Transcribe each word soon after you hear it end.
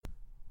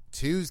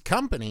Two's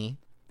company.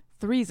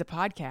 Three's a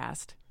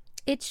podcast.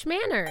 It's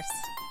Schmanners.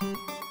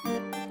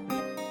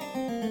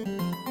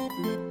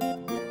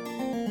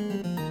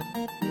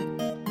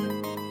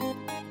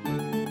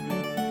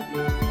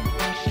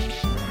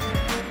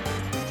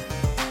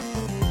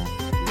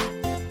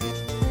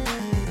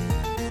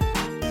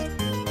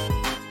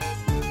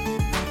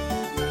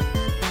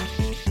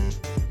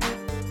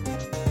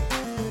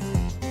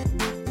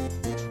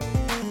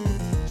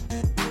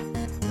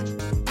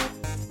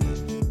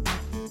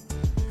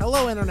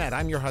 Hello, Internet.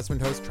 I'm your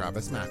husband host,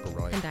 Travis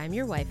McElroy. And I'm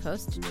your wife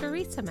host,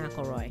 Teresa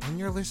McElroy. And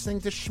you're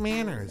listening to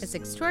Schmanners. It's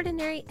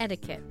extraordinary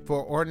etiquette.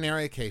 For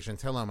ordinary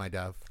occasions. Hello, my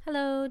dove.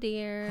 Hello,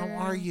 dear. How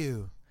are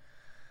you?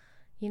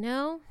 You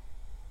know,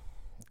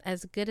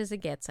 as good as it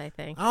gets, I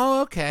think.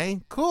 Oh,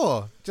 okay.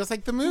 Cool. Just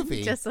like the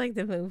movie. Just like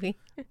the movie.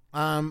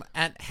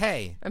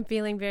 Hey. I'm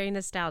feeling very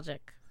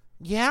nostalgic.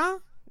 Yeah?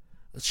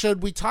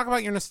 Should we talk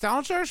about your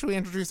nostalgia or should we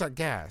introduce our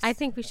guest? I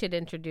think we should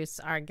introduce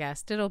our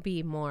guest. It'll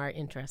be more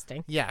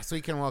interesting. Yeah, so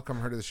we can welcome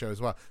her to the show as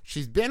well.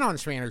 She's been on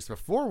Schmanners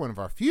before, one of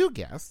our few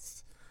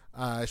guests.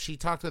 She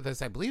talked with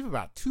us, I believe,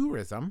 about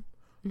tourism.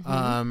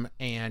 Mm-hmm.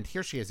 And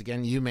here she is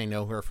again. You may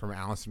know her from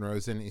Allison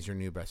Rosen is Your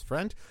New Best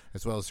Friend,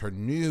 as well as her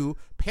new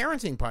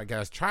parenting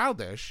podcast,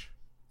 Childish.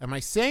 Am I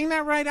saying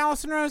that right,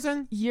 Allison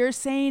Rosen? You're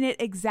saying it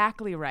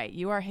exactly right.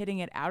 You are hitting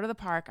it out of the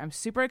park. I'm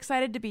super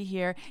excited to be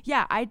here.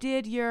 Yeah, I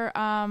did your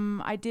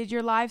live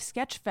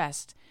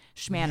Sketchfest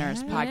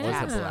Schmanners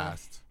podcast. It was a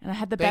blast. And I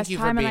had the Thank best you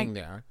time. for being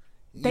there.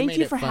 Thank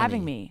you for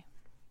having me.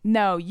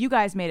 No, you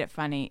guys made it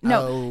funny.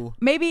 No,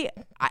 maybe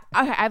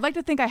I'd like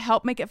to think I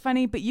helped make it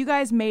funny, but you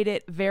guys made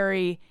it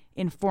very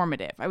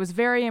informative. I was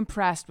very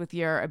impressed with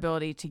your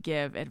ability to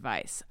give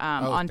advice.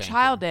 On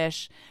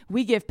Childish,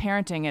 we give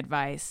parenting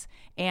advice,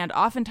 and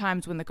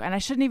oftentimes and I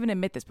shouldn't even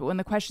admit this, but when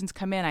the questions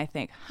come in, I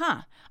think,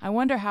 I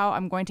wonder how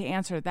I'm going to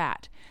answer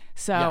that.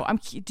 So,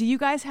 do you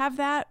guys have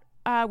that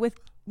with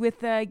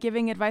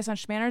giving advice on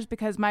Schmanners?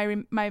 Because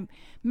my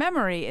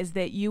memory is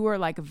that you were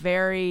like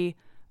very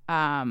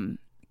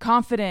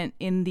confident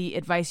in the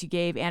advice you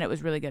gave, and it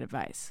was really good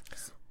advice.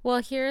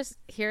 Well, here's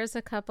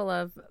a couple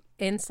of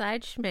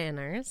inside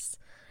Schmanners.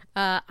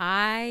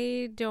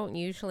 I don't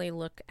usually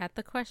look at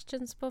the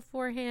questions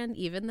beforehand,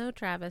 even though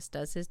Travis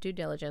does his due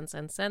diligence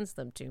and sends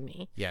them to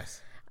me.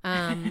 Yes.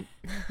 I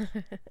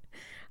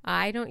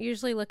don't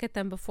usually look at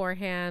them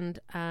beforehand,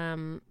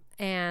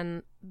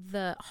 and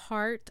the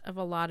heart of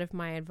a lot of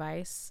my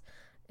advice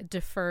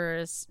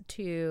defers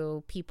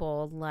to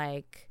people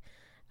like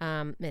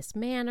Miss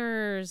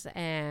Manners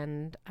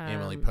and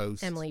Emily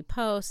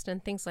Post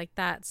and things like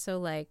that. So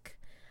like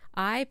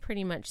I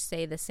pretty much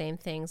say the same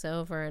things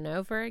over and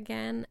over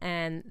again,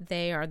 and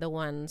they are the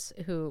ones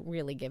who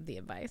really give the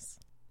advice.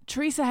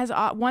 Teresa has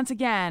once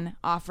again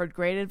offered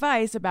great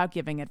advice about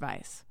giving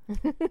advice.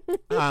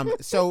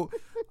 So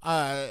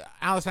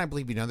Alice, I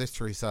believe you know this.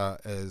 Teresa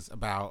is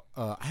about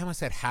I almost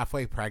said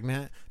halfway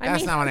pregnant.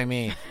 That's not what I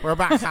mean. We're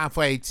about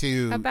halfway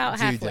to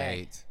due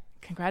date.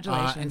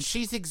 Congratulations. And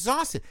she's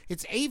exhausted.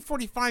 It's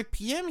 8:45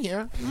 p.m.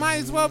 here. Might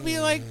as well be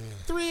like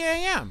 3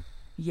 a.m.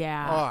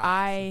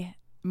 Yeah.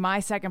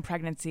 My second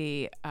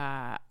pregnancy,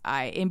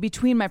 in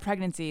between my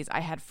pregnancies,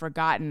 I had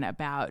forgotten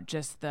about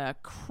just the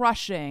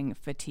crushing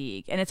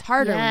fatigue. And it's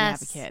harder when you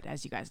have a kid,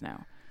 as you guys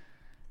know.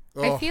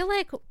 I feel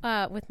like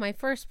with my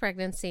first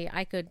pregnancy,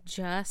 I could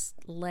just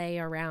lay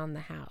around the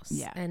house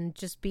and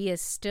just be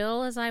as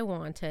still as I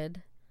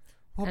wanted.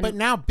 Well, but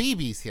now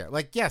BB's here.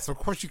 Like, yes, of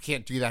course you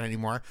can't do that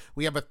anymore.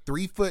 We have a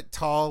 3-foot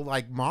tall,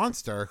 like,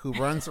 monster who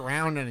runs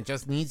around and it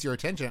just needs your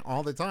attention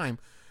all the time.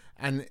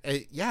 And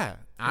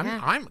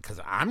I'm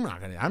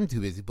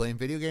too busy playing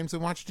video games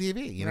and watch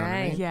TV. You know what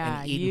I mean?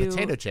 Yeah, and eating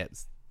potato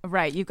chips.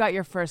 Right. You've got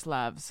your first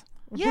loves.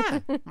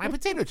 Yeah, my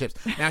potato chips.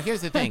 Now,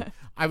 here's the thing.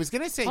 I was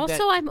going to say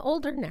also, I'm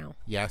older now.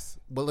 Yes.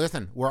 Well,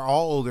 listen, we're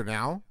all older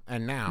now,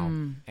 and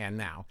now.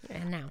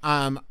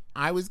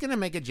 I was going to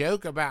make a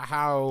joke about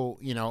how,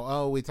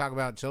 we talk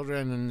about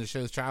children and the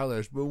show's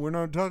Childish, but we're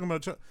not talking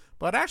about children.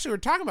 But actually, we're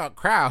talking about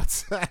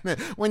crowds.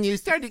 When you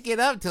start to get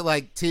up to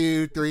like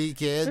 2-3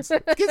 kids,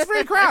 it gets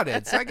pretty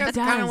crowded. So I guess it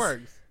kind of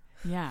works.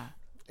 Yeah.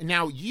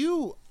 Now,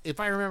 if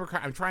I remember,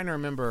 I'm trying to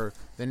remember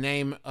the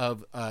name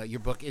of your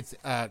book. It's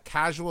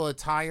Casual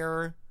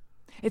Attire.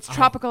 It's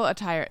Tropical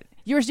Attire.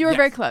 You were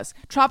very close.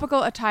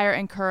 Tropical Attire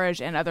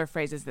Encouraged and Other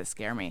Phrases That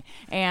Scare Me.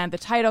 And the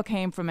title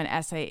came from an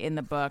essay in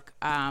the book.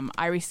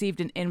 I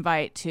received an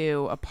invite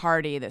to a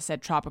party that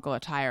said Tropical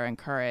Attire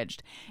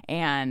Encouraged.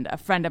 And a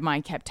friend of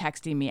mine kept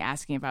texting me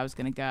asking if I was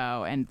going to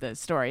go. And the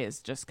story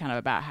is just kind of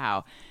about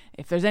how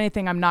if there's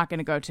anything I'm not going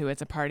to go to,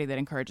 it's a party that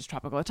encourages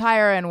tropical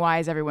attire. And why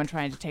is everyone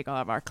trying to take all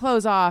of our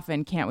clothes off?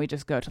 And can't we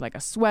just go to like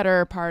a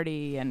sweater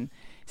party and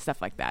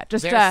stuff like that?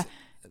 Just,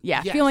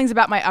 feelings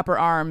about my upper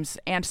arms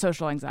and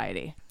social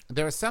anxiety.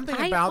 There was something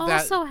about that.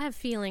 I also have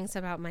feelings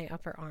about my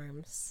upper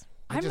arms.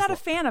 I'm not a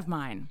fan of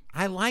mine.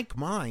 I like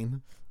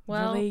mine.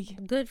 Well, really?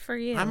 Good for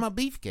you. I'm a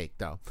beefcake,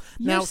 though.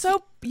 You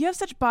have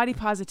such body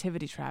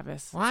positivity,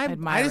 Travis. Well, I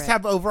admire I just it.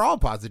 have overall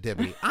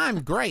positivity.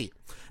 I'm great.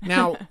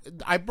 Now,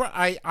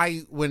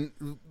 I when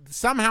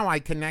somehow I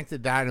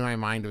connected that in my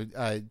mind with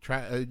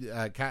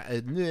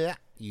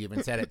you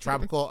even said it.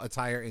 Tropical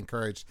attire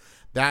encouraged.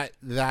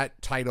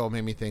 That title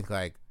made me think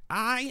like,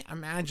 I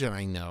imagine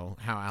I know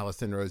how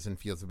Alison Rosen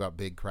feels about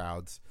big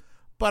crowds.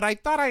 But I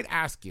thought I'd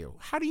ask you,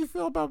 how do you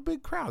feel about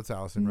big crowds,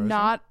 Alison Rosen?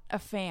 Not a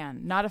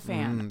fan.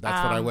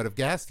 That's what I would have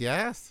guessed,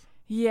 yes?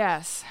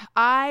 Yes.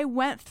 I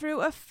went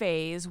through a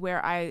phase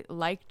where I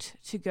liked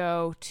to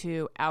go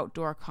to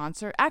outdoor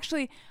concert.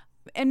 Actually,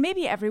 and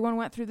maybe everyone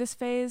went through this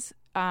phase.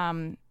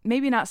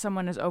 Maybe not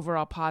someone as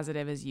overall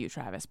positive as you,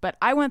 Travis, but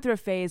I went through a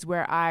phase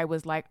where I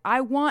was like, I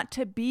want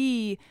to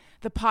be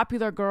the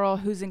popular girl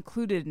who's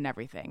included in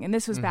everything. And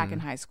this was back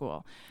in high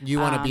school. You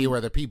want to be where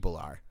the people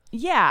are.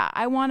 Yeah,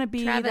 I want to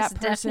be Travis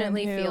that person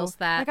definitely who feels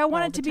that. Like I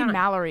wanted all to the be time.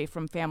 Mallory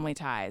from Family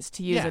Ties,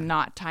 to use Yeah. a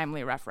not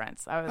timely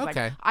reference. I was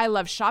Okay. like, I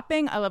love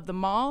shopping. I love the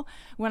mall.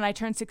 When I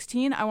turn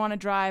 16, I want to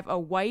drive a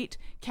white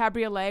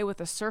cabriolet with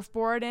a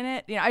surfboard in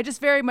it. I just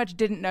very much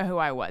didn't know who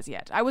I was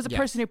yet. I was a Yes.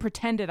 person who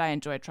pretended I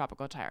enjoyed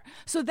tropical attire.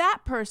 So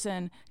that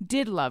person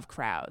did love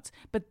crowds,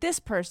 but this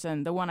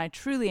person, the one I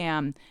truly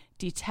am,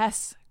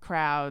 detests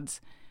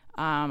crowds.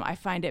 I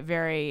find it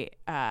very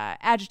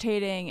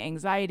agitating,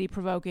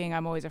 anxiety-provoking.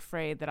 I'm always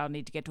afraid that I'll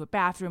need to get to a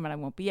bathroom and I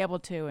won't be able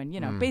to.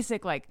 And,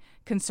 basic,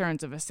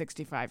 concerns of a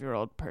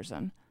 65-year-old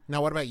person.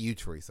 Now, what about you,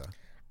 Teresa?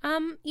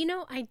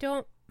 I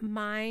don't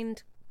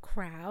mind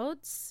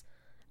crowds.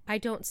 I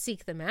don't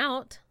seek them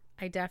out.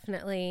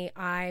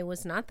 I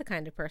was not the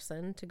kind of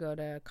person to go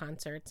to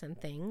concerts and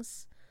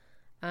things.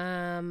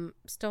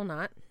 Still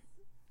not.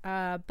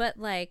 But,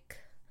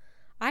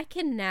 I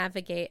can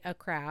navigate a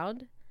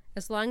crowd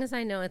as long as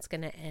I know it's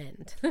going to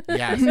end.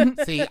 Yes.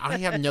 See, I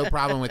have no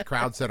problem with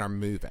crowds that are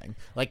moving.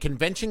 Like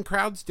convention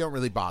crowds don't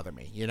really bother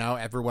me.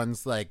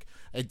 Everyone's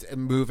it's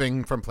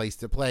moving from place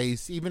to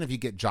place. Even if you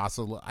get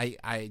jostled,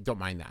 I don't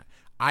mind that.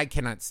 I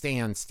cannot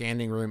stand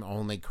standing room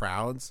only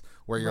crowds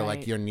where you're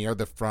Right. you're near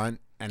the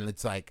front and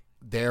it's like,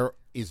 there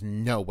is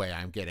no way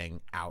I'm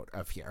getting out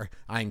of here.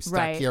 I'm stuck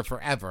Right. here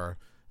forever.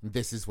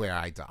 This is where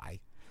I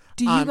die.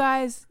 Do you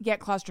guys get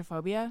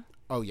claustrophobia?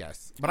 Oh,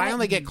 yes. But I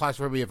only get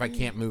claustrophobia if I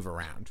can't move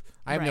around.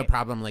 I have no Right.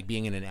 problem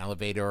being in an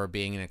elevator or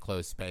being in a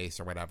closed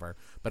space or whatever.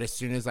 But as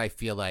soon as I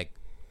feel like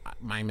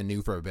my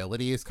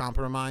maneuverability is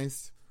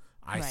compromised,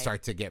 I Right.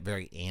 start to get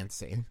very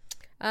antsy.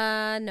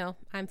 No,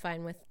 I'm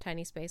fine with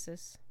tiny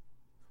spaces.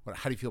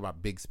 How do you feel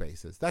about big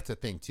spaces? That's a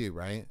thing too,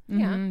 right?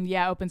 Yeah.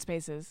 Yeah, open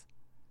spaces.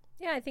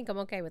 Yeah, I think I'm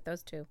okay with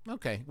those two.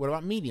 Okay. What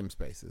about medium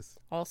spaces?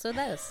 Also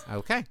those.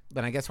 Okay.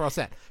 Then I guess we're all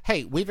set.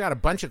 Hey, we've got a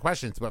bunch of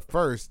questions. But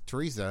first,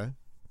 Teresa,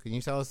 can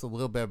you tell us a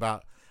little bit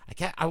about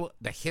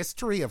the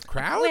history of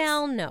crowds?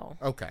 Well, no.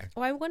 Okay.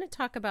 Oh, I want to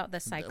talk about the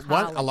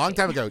psychology. A long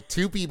time ago,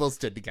 two people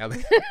stood together.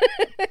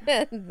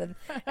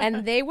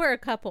 And they were a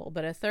couple,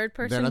 but a third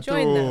person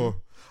joined them.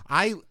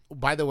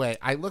 By the way,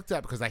 I looked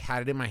up because I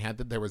had it in my head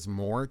that there was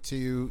more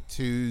to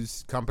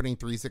Two's company,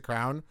 Three's a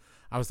Crown.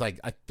 I was like,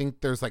 I think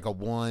there's a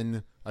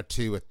 1, a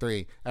 2, a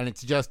 3, and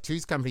it's just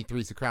Two's company,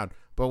 Three's a Crown.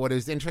 But what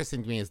is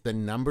interesting to me is the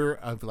number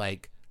of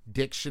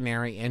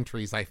dictionary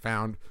entries I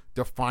found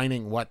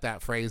defining what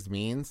that phrase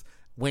means.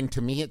 When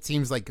to me it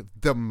seems like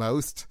the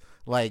most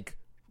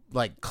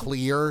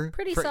clear,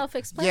 Pretty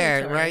self-explanatory.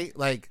 Yeah,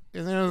 right.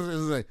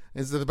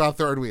 It's about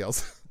third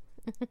wheels.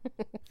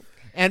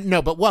 And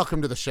no, but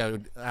welcome to the show,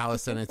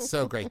 Alison. It's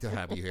so great to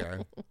have you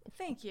here.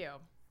 Thank you.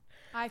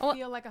 I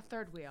feel like a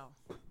third wheel.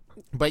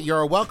 But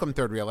you're a welcome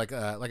third wheel, like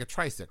a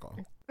tricycle.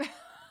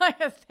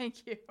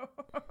 Thank you.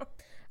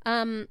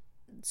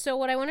 So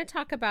what I want to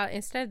talk about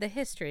instead of the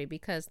history,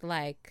 because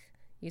like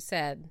you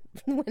said,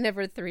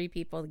 whenever three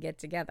people get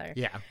together,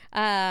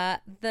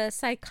 the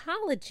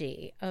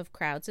psychology of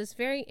crowds is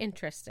very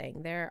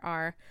interesting. There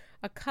are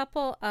a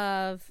couple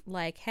of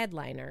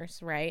headliners,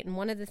 right? And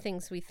one of the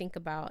things we think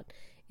about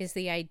is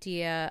the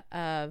idea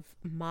of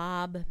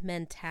mob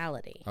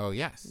mentality. Oh,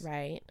 yes.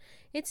 Right.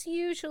 It's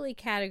usually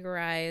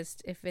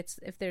categorized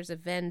if there's a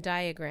Venn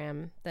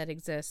diagram that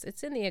exists,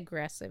 it's in the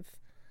aggressive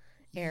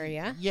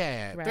area.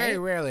 Yeah. Right? Very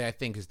rarely, I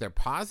think, is there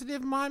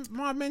positive mob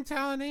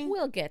mentality.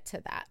 We'll get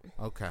to that.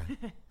 Okay.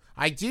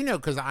 I do know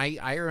because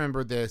I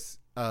remember this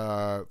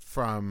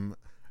from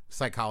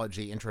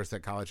intro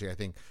psychology, I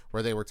think,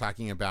 where they were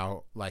talking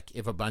about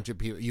if a bunch of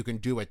people, you can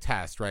do a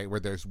test, right, where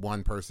there's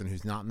one person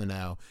who's not in the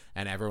know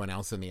and everyone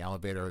else in the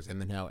elevator is in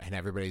the know and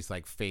everybody's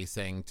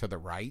facing to the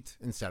right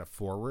instead of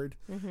forward,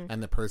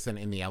 and the person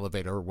in the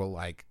elevator will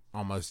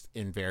almost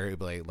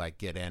invariably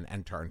get in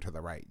and turn to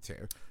the right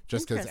too,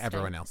 just because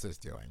everyone else is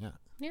doing it.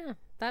 Yeah,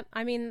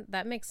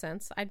 that makes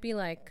sense. I'd be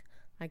like,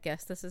 I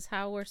guess this is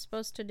how we're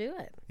supposed to do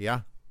it.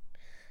 Yeah.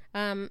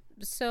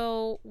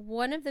 So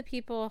one of the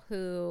people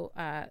who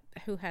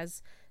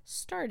has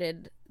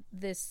started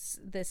this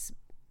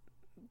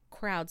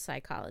crowd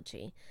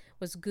psychology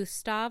was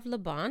Gustave Le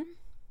Bon.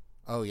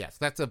 Oh yes,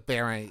 that's a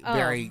very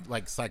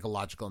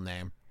psychological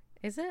name.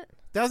 Is it?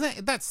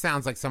 Doesn't that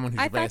sounds like someone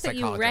who's I a very thought that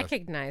you psychologist?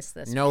 recognized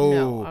this.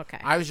 No. Okay.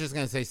 I was just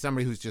going to say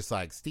somebody who's just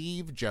like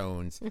Steve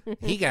Jones.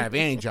 He can have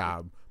any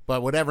job,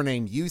 but whatever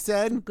name you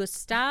said,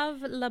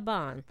 Gustave Le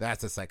Bon.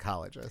 that's a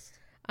psychologist.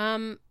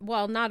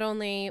 Well, not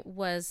only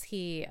was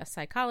he a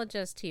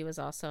psychologist, he was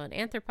also an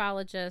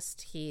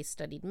anthropologist. He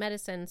studied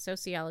medicine,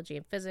 sociology,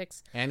 and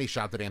physics. And he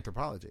shopped at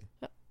Anthropology.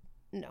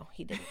 No,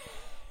 he didn't.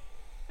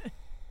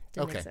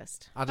 Didn't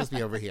exist. I'll just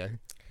be over here.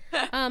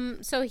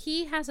 So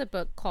he has a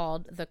book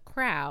called The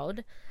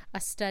Crowd, A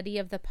Study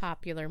of the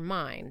Popular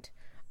Mind.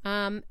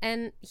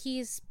 And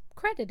he's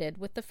credited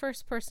with the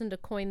first person to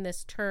coin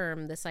this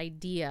term, this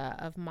idea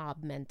of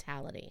mob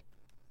mentality.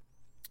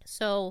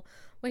 So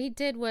what he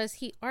did was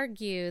he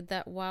argued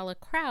that while a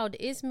crowd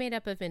is made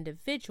up of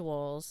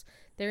individuals,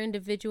 their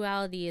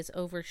individuality is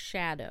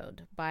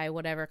overshadowed by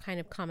whatever kind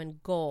of common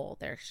goal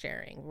they're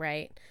sharing,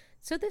 right?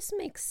 So this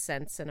makes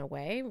sense in a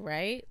way,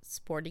 right?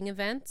 Sporting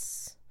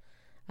events,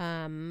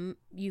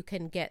 you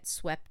can get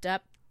swept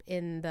up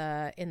in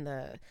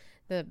the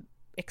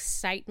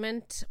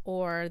excitement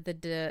or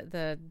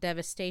the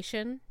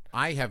devastation.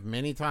 I have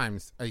many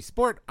times a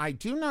sport I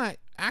do not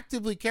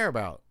actively care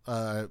about,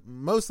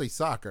 mostly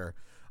soccer.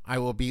 I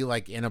will be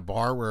like in a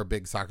bar where a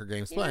big soccer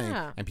game's playing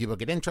and people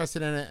get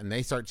interested in it and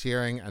they start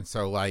cheering. And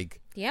so like,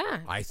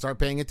 I start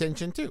paying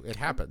attention too. It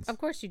happens. Of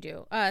course you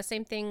do.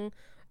 Same thing.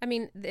 I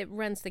mean, it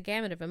runs the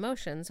gamut of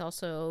emotions.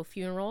 Also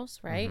funerals,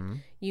 right? Mm-hmm.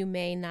 You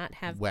may not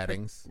have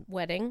weddings.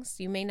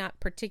 You may not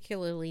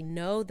particularly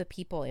know the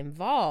people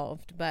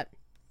involved, but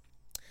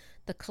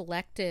the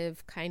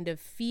collective kind of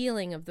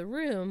feeling of the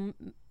room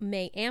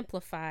may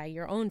amplify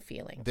your own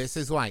feelings. This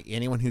is why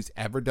anyone who's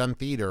ever done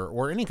theater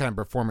or any kind of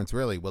performance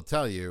really will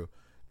tell you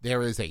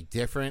there is a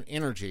different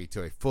energy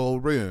to a full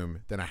room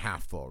than a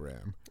half full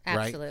room.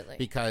 Absolutely. Right?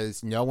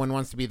 Because no one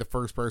wants to be the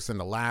first person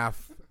to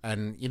laugh.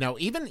 And, you know,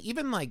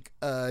 even like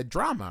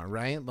drama,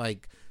 right?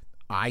 Like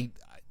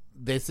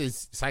this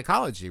is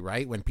psychology,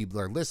 right? When people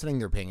are listening,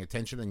 they're paying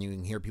attention and you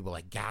can hear people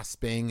like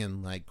gasping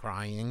and like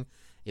crying.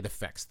 It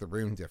affects the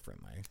room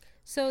differently.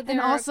 So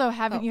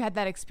haven't you had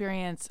that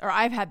experience, or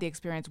I've had the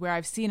experience where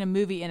I've seen a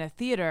movie in a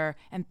theater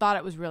and thought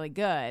it was really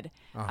good,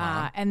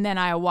 and then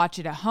I watch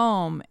it at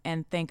home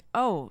and think,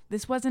 oh,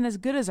 this wasn't as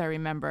good as I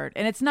remembered.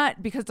 And it's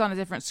not because it's on a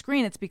different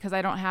screen, it's because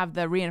I don't have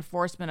the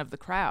reinforcement of the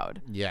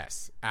crowd.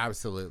 Yes,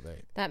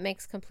 absolutely. That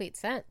makes complete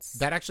sense.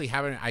 That actually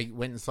happened. I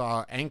went and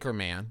saw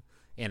Anchorman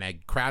in a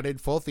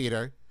crowded full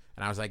theater,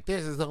 and I was like,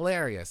 this is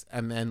hilarious.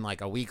 And then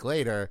like a week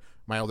later,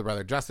 my older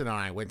brother Justin and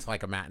I went to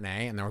like a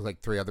matinee and there was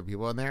like 3 other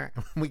people in there.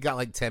 We got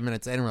like 10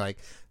 minutes in and we're like,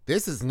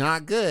 this is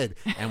not good.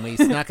 And we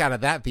snuck out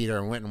of that theater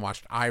and went and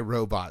watched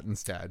iRobot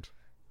instead.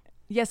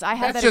 Yes, I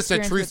had That's just a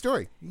true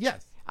story.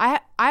 Yes. I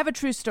have a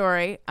true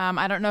story.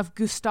 I don't know if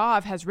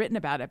Gustave has written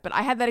about it, but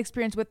I had that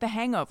experience with The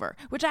Hangover,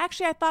 which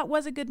actually I thought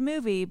was a good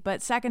movie,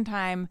 but second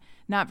time,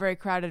 not very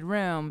crowded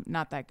room,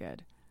 not that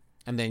good.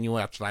 And then you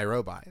watched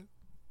iRobot.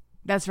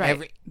 That's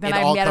right. Then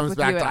it all comes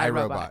back to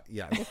iRobot.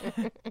 Yes.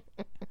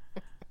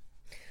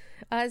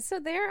 So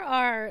there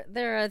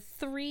are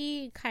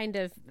 3 kind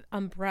of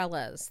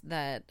umbrellas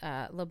that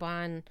Le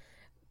Bon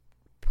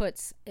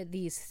puts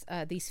these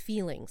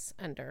feelings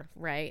under,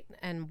 right,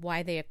 and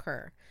why they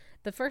occur.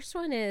 The first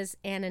one is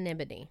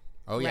anonymity.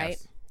 Oh, right?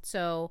 yes.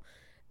 So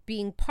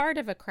being part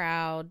of a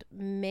crowd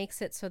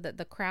makes it so that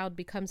the crowd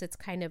becomes its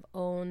kind of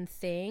own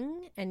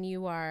thing and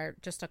you are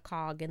just a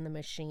cog in the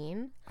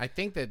machine. I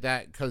think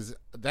because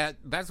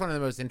that's one of the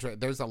most interesting.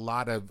 There's a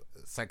lot of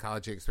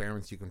psychology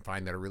experiments you can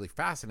find that are really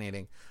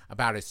fascinating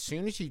about as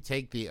soon as you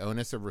take the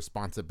onus of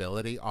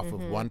responsibility off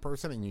of one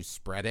person and you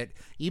spread it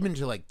even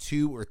to like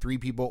 2 or 3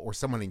 people or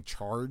someone in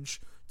charge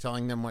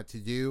telling them what to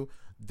do,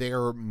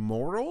 their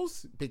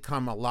morals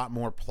become a lot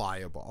more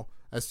pliable.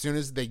 As soon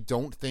as they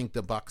don't think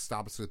the buck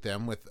stops with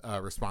them with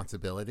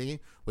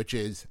responsibility, which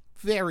is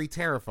very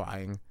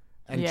terrifying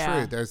and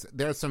true.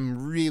 There's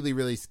some really,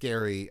 really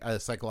scary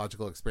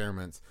psychological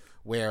experiments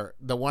where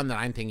the one that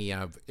I'm thinking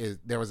of is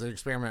there was an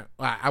experiment.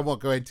 I won't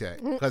go into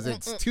it because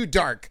it's too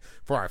dark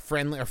for our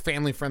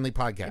family-friendly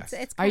podcast.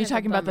 It's Are you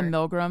talking about the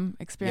Milgram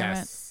experiment?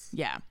 Yes.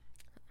 Yeah.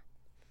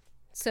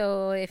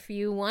 So if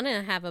you want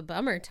to have a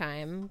bummer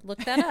time,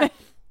 look that up.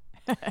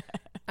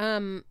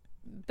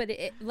 But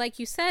like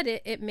you said,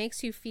 it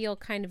makes you feel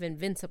kind of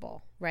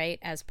invincible, right?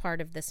 As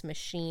part of this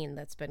machine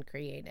that's been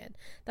created.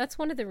 That's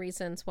one of the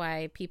reasons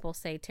why people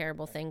say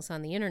terrible things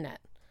on the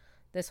internet.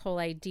 This whole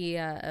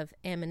idea of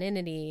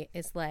anonymity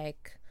is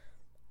like,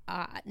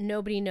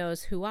 nobody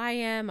knows who I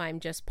am. I'm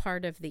just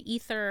part of the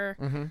ether.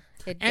 Mm-hmm.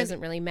 It doesn't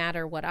really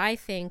matter what I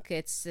think.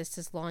 It's just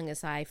as long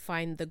as I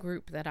find the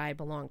group that I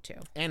belong to.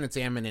 And it's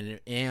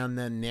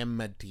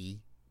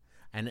anonymity.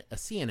 And a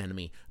sea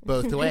anemone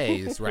both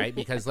ways, right?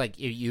 Because like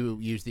you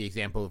use the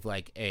example of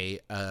like a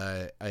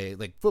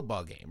like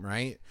football game,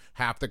 right?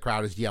 Half the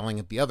crowd is yelling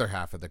at the other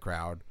half of the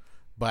crowd,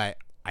 but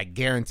I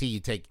guarantee you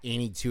take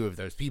any 2 of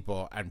those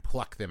people and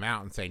pluck them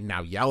out and say,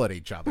 now yell at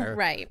each other.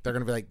 Right. They're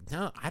going to be like,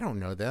 no, I don't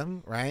know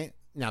them, right?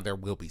 Now there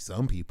will be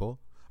some people.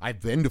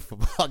 I've been to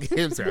football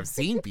games or I've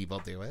seen people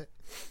do it.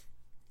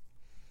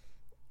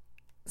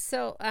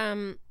 So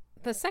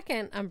the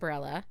second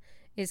umbrella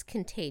is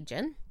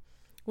contagion,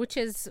 which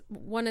is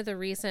one of the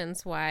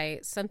reasons why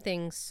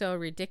something so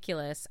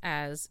ridiculous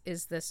as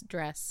is this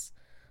dress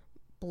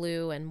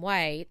blue and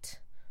white,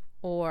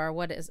 or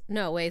is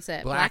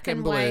it black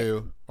and blue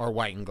white? Or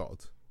white and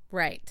gold?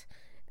 Right.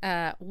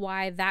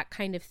 Why that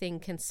kind of thing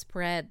can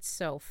spread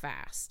so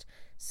fast.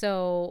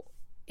 So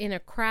in a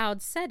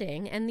crowd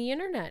setting, and the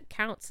internet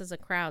counts as a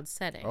crowd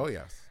setting. Oh,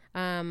 yes.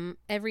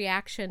 Every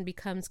action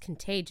becomes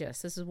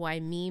contagious. This is why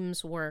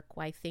memes work,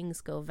 why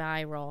things go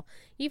viral.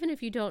 Even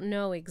if you don't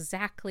know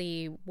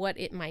exactly what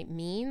it might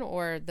mean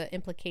or the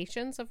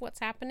implications of what's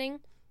happening,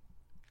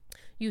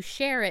 you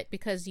share it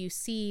because you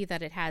see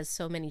that it has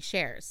so many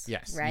shares.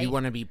 Yes. Right? You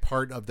want to be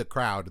part of the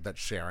crowd that's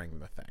sharing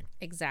the thing.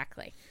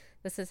 Exactly.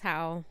 This is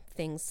how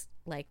things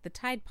like the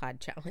Tide Pod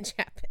Challenge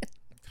happen.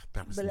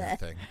 That was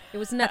nothing. It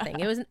was nothing.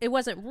 It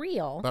wasn't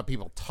real. But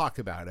people talk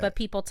about it. But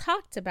people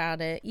talked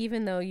about it,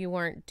 even though you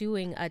weren't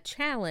doing a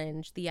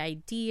challenge. The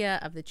idea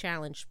of the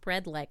challenge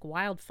spread like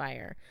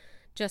wildfire,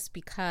 just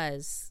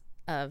because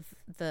of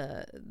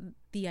the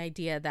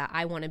idea that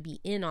I want to be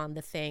in on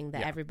the thing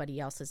that everybody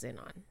else is in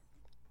on.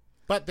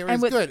 But there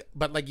is good.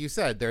 But like you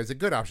said, there's a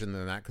good option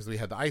than that, because we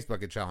had the Ice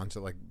Bucket Challenge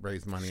that like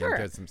raised money and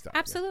did some stuff.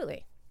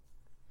 Absolutely.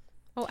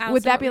 Oh,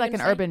 would that be like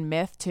an urban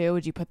myth too?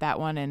 Would you put that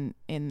one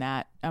in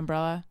that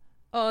umbrella?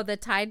 Oh, the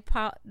Tide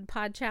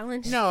Pod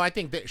Challenge? No, I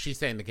think that she's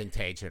saying the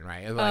contagion,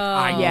 right? Like,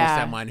 I knew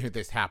someone who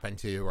this happened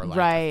to, or like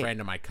a friend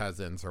of my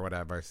cousin's or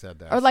whatever said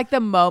that. Or like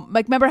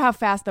remember how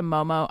fast the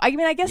Momo? I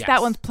mean, I guess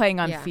that one's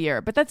playing on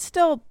fear, but that's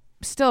still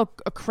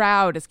a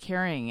crowd is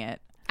carrying it.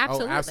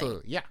 Absolutely. Oh,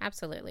 absolutely. Yeah.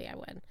 Absolutely, I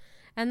would.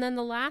 And then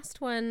the last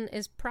one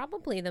is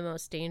probably the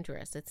most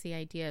dangerous. It's the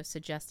idea of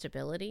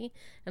suggestibility.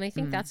 And I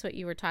think that's what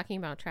you were talking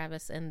about,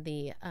 Travis, in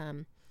the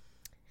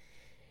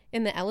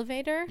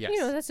elevator. Yes. You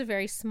know, that's a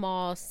very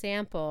small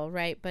sample,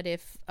 right? But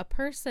if a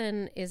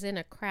person is in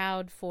a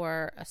crowd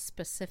for a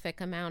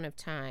specific amount of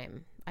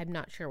time, I'm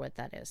not sure what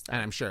that is, though.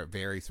 And I'm sure it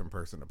varies from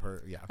person to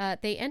person. Yeah.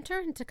 They enter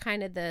into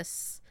kind of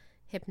this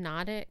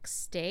hypnotic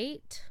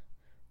state,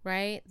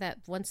 right? That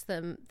helps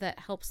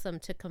them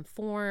to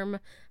conform,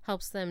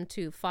 helps them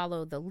to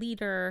follow the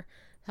leader,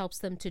 helps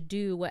them to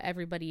do what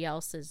everybody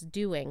else is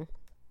doing.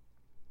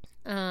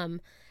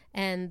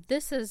 And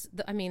this is,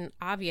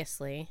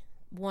 obviously,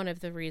 one of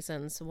the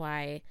reasons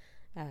why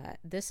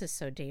this is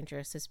so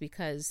dangerous is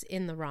because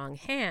in the wrong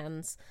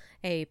hands,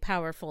 a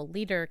powerful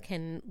leader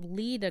can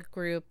lead a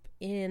group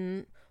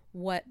in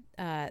what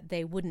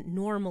they wouldn't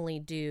normally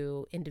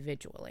do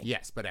individually.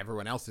 Yes, but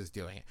everyone else is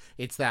doing it.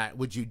 It's that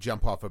would you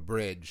jump off a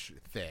bridge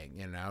thing,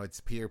 you know? It's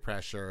peer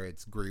pressure,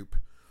 it's group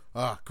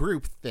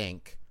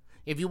think.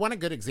 If you want a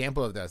good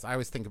example of this, I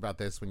always think about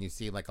this when you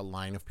see like a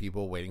line of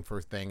people waiting for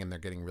a thing and they're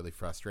getting really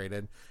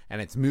frustrated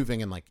and it's moving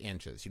in like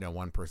inches. You know,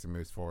 one person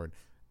moves forward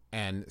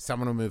and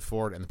someone will move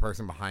forward and the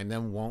person behind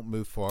them won't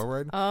move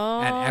forward. Oh,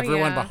 and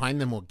everyone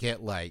behind them will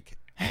get like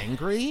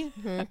angry,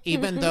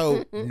 even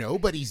though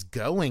nobody's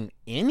going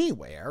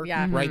anywhere.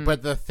 Yeah. Right.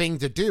 But the thing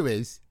to do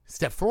is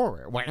step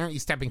forward. Why aren't you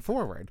stepping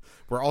forward?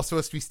 We're all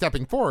supposed to be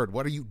stepping forward.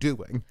 What are you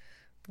doing?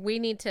 We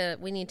need to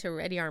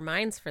ready our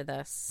minds for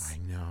this. I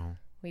know.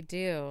 We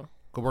do.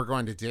 We're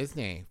going to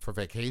Disney for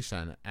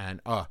vacation. And,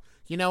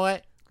 you know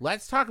what?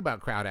 Let's talk about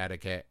crowd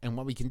etiquette and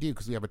what we can do,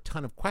 because we have a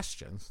ton of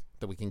questions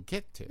that we can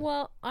get to.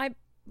 Well,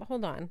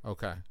 hold on.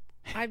 Okay.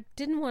 I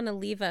didn't want to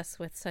leave us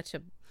with such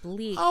a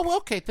bleak. Oh,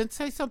 okay. Then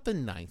say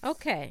something nice.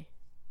 Okay.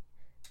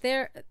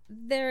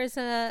 There's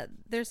a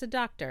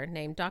doctor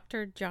named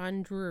Dr.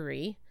 John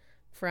Drury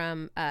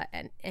from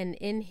and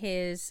in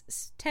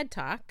his TED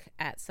Talk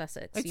at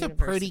Sussex It's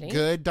University. a pretty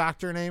good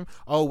doctor name.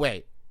 Oh,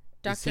 wait.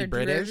 Dr. Is he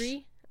British?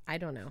 Drury? I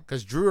don't know.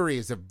 Because Drury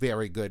is a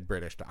very good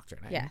British doctor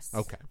name. Yes.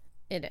 Okay.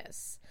 It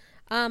is.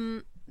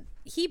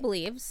 He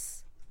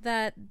believes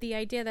that the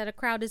idea that a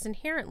crowd is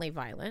inherently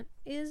violent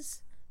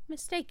is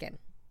mistaken.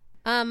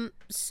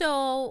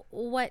 So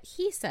what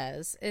he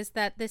says is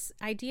that this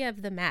idea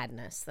of the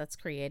madness that's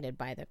created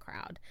by the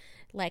crowd,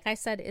 like I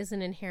said,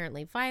 isn't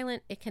inherently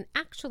violent. It can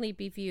actually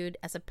be viewed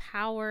as a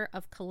power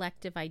of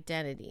collective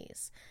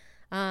identities.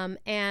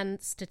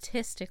 And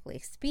statistically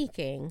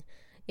speaking,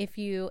 if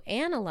you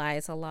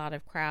analyze a lot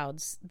of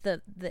crowds,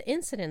 the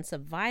incidence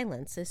of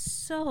violence is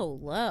so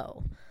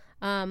low.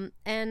 And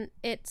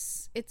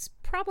it's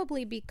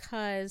probably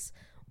because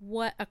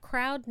what a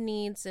crowd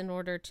needs in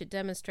order to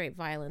demonstrate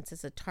violence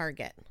is a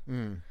target.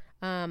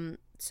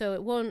 So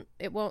it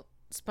won't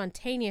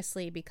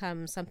spontaneously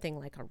become something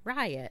like a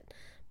riot,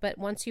 but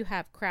once you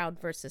have crowd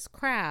versus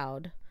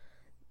crowd,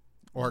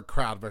 or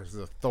crowd versus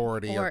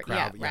authority, or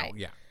crowd, right.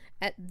 Yeah.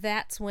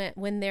 That's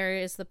when there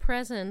is the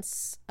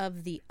presence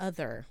of the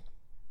other,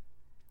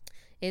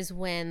 is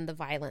when the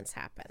violence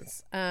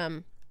happens.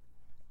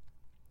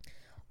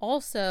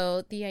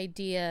 Also, the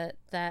idea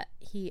that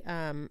he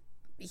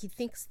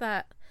thinks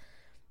that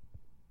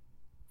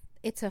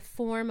it's a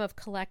form of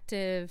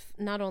collective,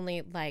 not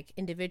only like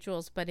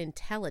individuals, but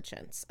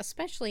intelligence,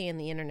 especially in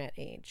the internet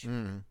age,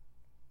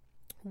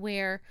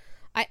 where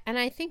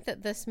I think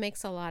that this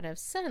makes a lot of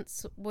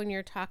sense when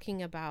you're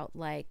talking about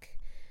like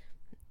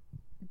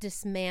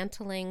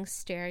dismantling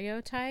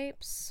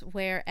stereotypes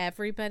where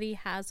everybody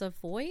has a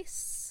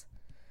voice.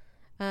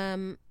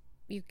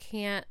 You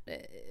can't,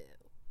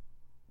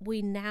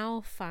 we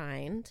now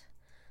find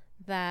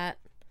that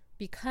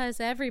because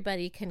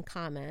everybody can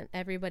comment,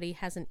 everybody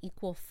has an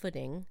equal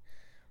footing,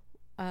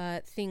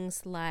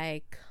 things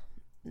like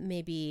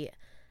maybe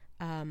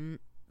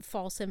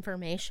false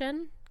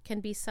information can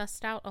be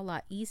sussed out a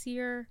lot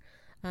easier.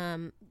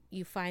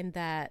 You find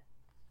that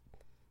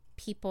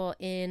people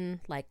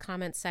in like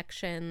comment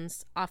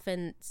sections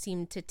often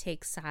seem to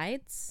take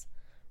sides,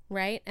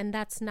 right? And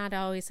that's not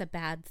always a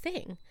bad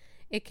thing.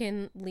 It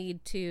can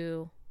lead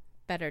to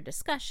better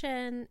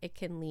discussion. It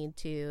can lead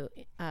to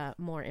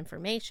more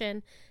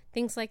information,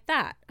 things like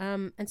that.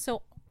 And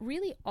so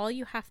really all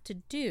you have to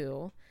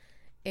do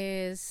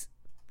is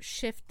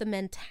shift the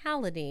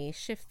mentality,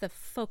 shift the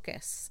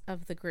focus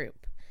of the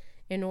group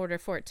in order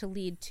for it to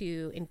lead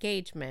to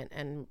engagement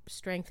and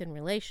strengthen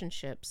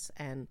relationships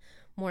and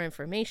more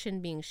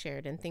information being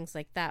shared and things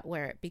like that,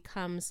 where it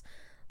becomes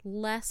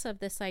less of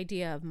this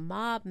idea of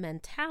mob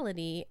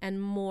mentality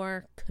and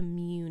more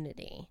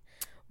community,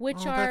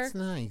 which are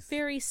nice.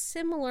 Very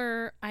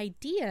similar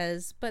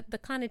ideas, but the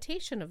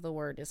connotation of the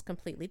word is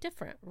completely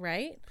different,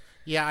 right?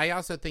 Yeah, I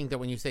also think that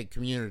when you say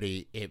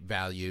community, it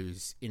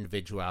values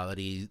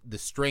individuality, the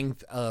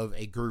strength of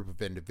a group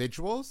of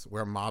individuals,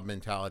 where mob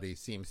mentality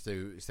seems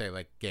to say,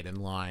 like, get in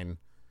line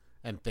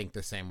and think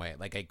the same way.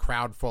 Like a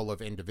crowd full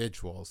of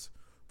individuals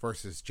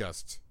versus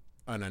just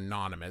an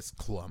anonymous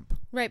clump.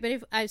 Right, but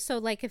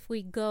if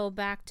we go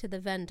back to the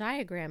Venn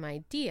diagram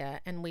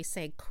idea and we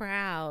say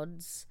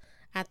crowds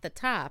at the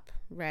top,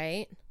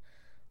 right?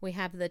 We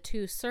have the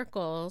two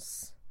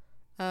circles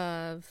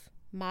of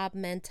mob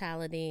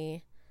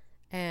mentality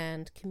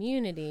and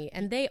community,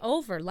 and they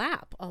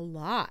overlap a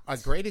lot. A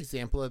great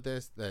example of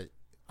this that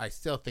I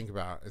still think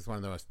about is one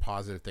of the most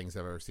positive things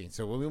I've ever seen.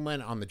 So when we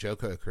went on the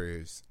JoCo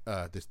cruise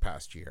this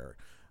past year,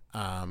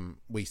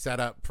 we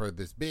set up for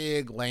this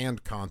big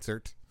land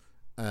concert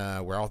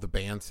where all the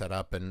bands set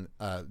up, and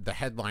the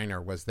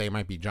headliner was They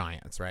Might Be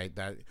Giants, right?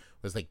 That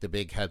was like the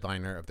big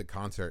headliner of the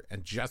concert.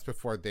 And just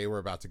before they were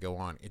about to go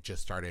on, it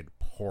just started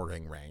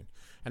pouring rain.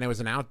 And it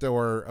was an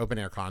outdoor open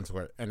air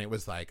concert, and it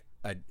was like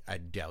a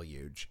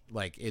deluge.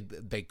 Like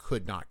they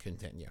could not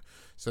continue.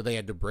 So they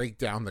had to break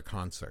down the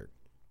concert,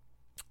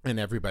 and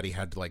everybody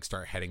had to like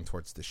start heading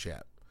towards the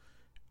ship.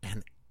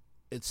 And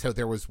so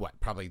there was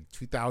probably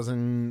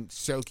 2,000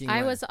 soaking wet.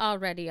 I was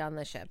already on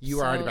the ship. You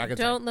were already back at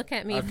the Don't look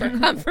at me for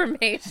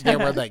confirmation. There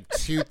were like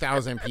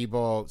 2,000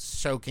 people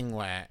soaking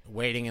wet,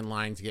 waiting in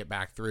line to get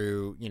back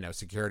through,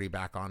 security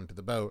back onto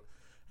the boat.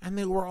 And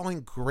they were all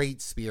in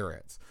great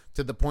spirits,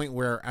 to the point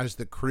where as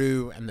the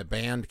crew and the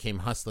band came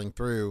hustling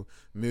through,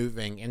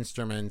 moving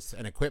instruments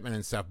and equipment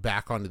and stuff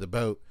back onto the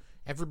boat,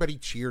 everybody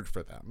cheered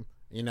for them,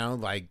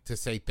 like to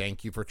say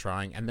thank you for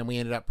trying. And then we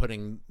ended up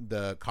putting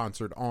the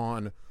concert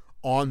on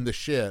the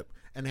ship,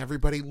 and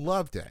everybody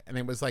loved it. And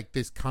it was like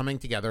this coming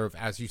together of,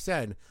 as you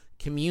said,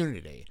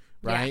 community,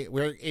 right? Yeah.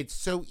 Where it's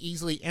so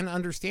easily and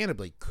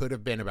understandably could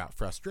have been about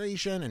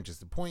frustration and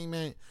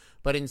disappointment,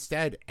 but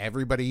instead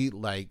everybody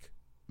like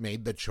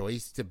made the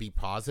choice to be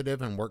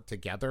positive and work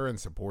together and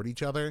support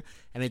each other.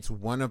 And it's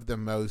one of the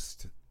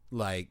most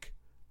like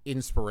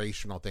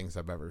inspirational things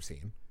I've ever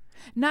seen.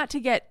 Not to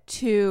get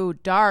too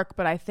dark,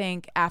 but I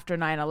think after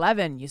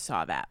 9/11, you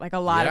saw that. Like a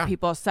lot of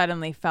people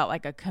suddenly felt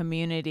like a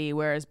community,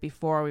 whereas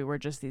before we were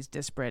just these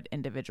disparate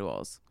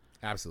individuals.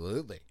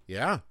 Absolutely.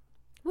 Yeah.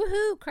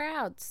 Woohoo,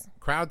 crowds.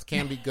 Crowds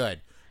can be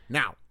good.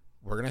 Now,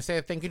 we're going to say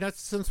a thank you note to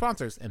some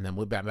sponsors, and then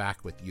we'll be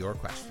back with your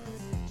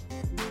questions.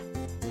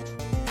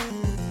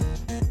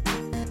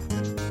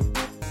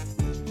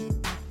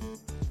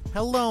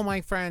 Hello,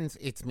 my friends.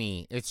 It's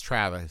me. It's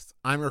Travis.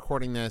 I'm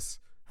recording this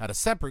at a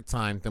separate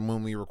time than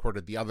when we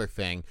recorded the other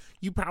thing.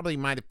 You probably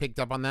might have picked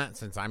up on that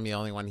since I'm the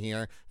only one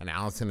here and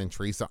Allison and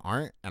Teresa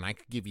aren't, and I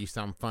could give you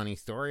some funny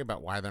story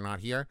about why they're not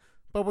here,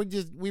 but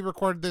we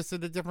recorded this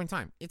at a different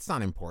time. It's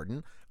not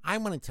important. I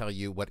want to tell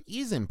you what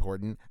is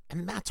important,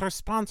 and that's our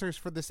sponsors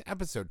for this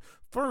episode.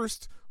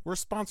 First, we're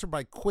sponsored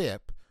by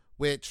Quip,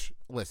 which,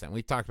 listen,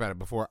 we've talked about it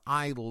before.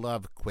 I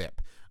love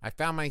Quip. I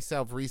found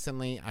myself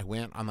recently, I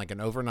went on like an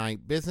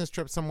overnight business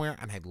trip somewhere,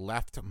 and I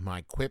left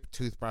my Quip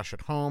toothbrush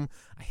at home.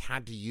 I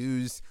had to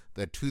use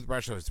the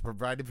toothbrush that was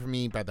provided for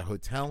me by the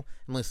hotel.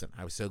 And listen,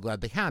 I was so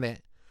glad they had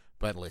it,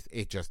 but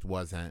it just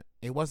wasn't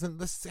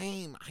the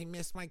same. I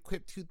miss my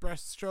Quip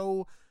toothbrush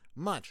so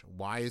much.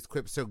 Why is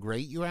Quip so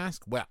great, you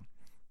ask? Well,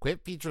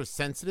 Quip features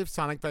sensitive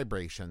sonic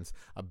vibrations,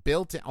 a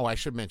built-in... Oh, I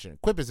should mention,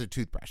 Quip is a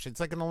toothbrush.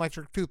 It's like an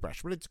electric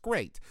toothbrush, but it's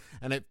great.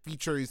 And it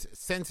features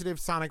sensitive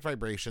sonic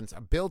vibrations,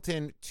 a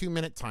built-in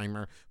 2-minute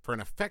timer for an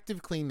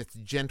effective clean that's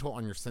gentle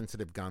on your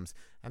sensitive gums.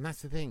 And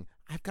that's the thing.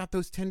 I've got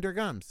those tender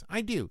gums.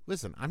 I do.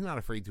 Listen, I'm not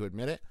afraid to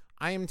admit it.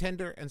 I am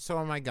tender, and so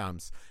are my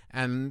gums.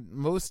 And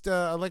most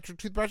electric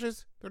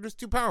toothbrushes, they're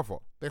just too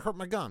powerful. They hurt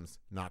my gums.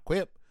 Not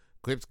Quip.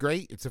 Quip's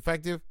great, it's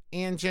effective,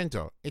 and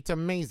gentle. It's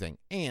amazing.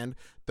 And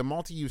the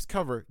multi-use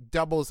cover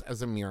doubles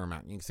as a mirror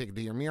mount. You can stick it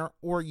to your mirror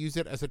or use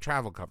it as a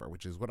travel cover,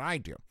 which is what I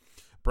do.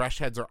 Brush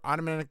heads are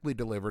automatically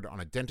delivered on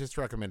a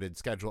dentist-recommended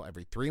schedule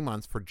every 3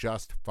 months for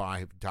just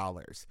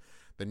 $5.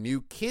 The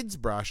new kids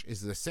brush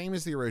is the same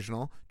as the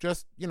original,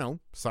 just,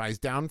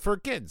 sized down for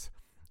kids.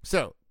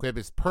 So, Quip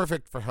is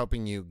perfect for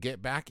helping you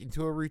get back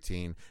into a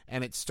routine,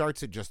 and it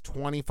starts at just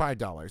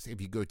 $25. If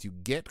you go to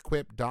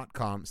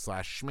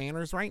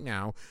getquip.com/schmanners right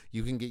now,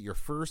 you can get your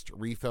first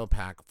refill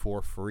pack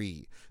for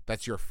free.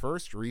 That's your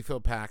first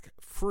refill pack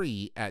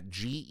free at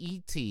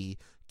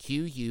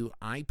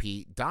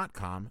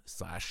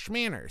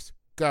getquip.com/schmanners.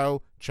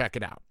 Go check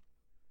it out.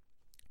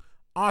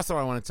 Also,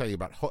 I want to tell you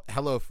about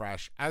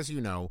HelloFresh. As you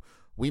know,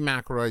 we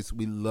McElroys,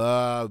 we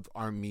love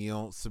our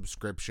meal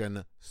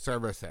subscription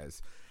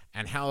services.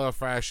 And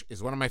HelloFresh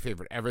is one of my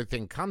favorite.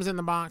 Everything comes in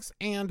the box,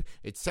 and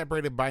it's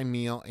separated by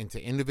meal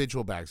into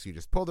individual bags. So you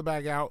just pull the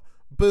bag out,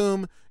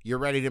 boom, you're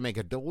ready to make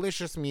a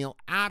delicious meal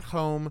at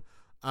home.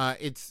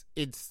 It's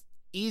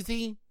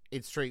easy,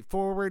 it's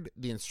straightforward,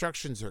 the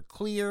instructions are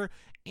clear,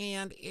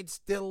 and it's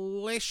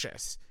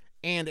delicious.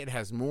 And it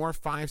has more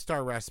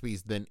 5-star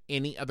recipes than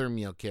any other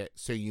meal kit,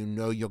 so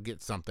you'll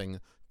get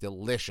something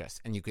delicious.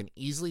 And you can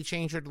easily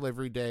change your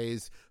delivery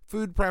days,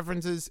 food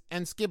preferences,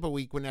 and skip a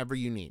week whenever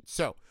you need.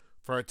 So,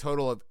 for a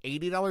total of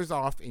 $80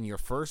 off in your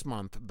first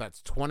month,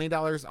 that's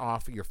 $20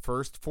 off your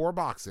first 4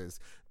 boxes,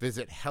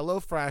 visit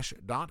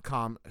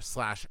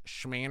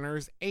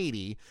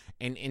HelloFresh.com/schmanners80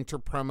 and enter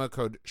promo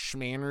code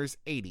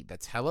schmanners80.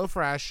 That's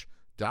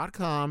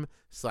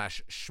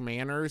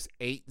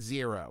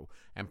HelloFresh.com/schmanners80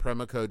 and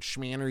promo code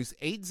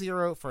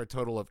schmanners80 for a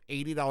total of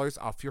 $80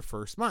 off your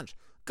first month.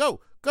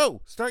 Go,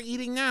 start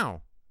eating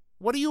now.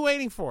 What are you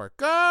waiting for?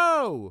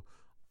 Go!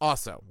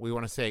 Also, we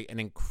want to say an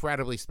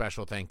incredibly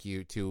special thank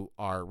you to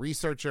our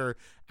researcher,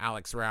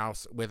 Alex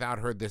Rouse. Without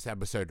her, this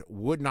episode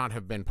would not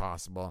have been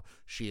possible.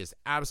 She is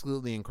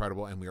absolutely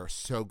incredible, and we are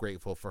so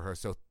grateful for her.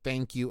 So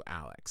thank you,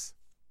 Alex.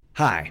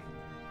 Hi,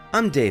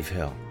 I'm Dave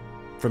Hill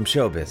from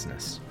Show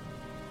Business.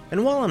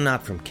 And while I'm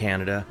not from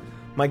Canada,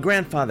 my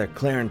grandfather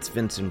Clarence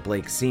Vincent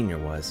Blake Sr.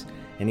 was,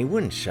 and he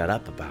wouldn't shut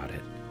up about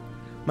it.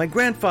 My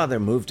grandfather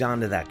moved on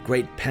to that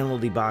great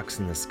penalty box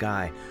in the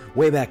sky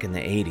way back in the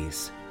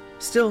 80s.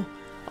 Still,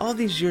 all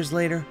these years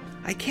later,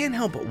 I can't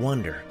help but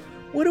wonder,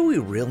 what do we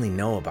really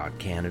know about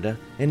Canada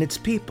and its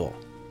people?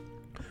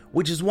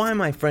 Which is why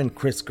my friend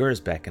Chris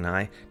Gersbeck and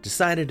I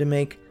decided to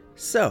make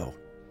So,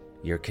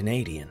 You're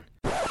Canadian.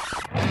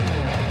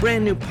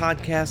 Brand new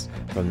podcast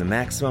from the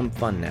Maximum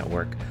Fun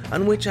Network,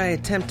 on which I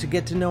attempt to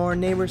get to know our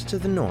neighbors to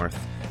the north,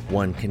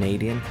 one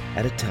Canadian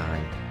at a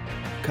time.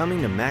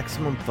 Coming to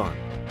Maximum Fun,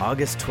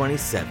 August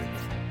 27th.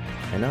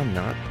 And I'm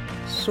not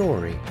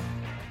sorry.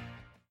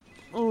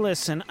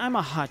 Listen, I'm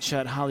a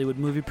hotshot Hollywood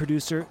movie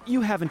producer. You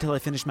have until I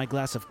finish my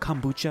glass of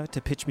kombucha to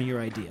pitch me your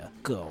idea.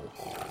 Go.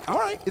 All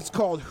right, it's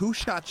called Who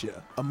Shot Ya?,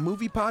 a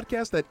movie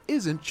podcast that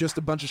isn't just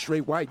a bunch of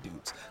straight white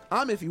dudes.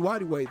 I'm Iffy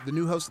Whitey, the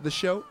new host of the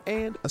show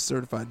and a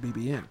certified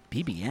BBN.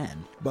 BBN?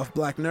 Buff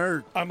Black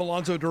Nerd. I'm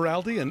Alonzo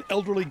Duralde, an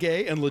elderly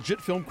gay and legit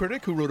film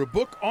critic who wrote a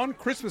book on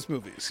Christmas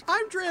movies.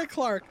 I'm Drea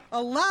Clark,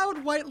 a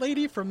loud white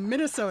lady from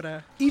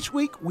Minnesota. Each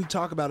week, we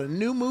talk about a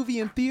new movie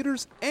in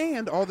theaters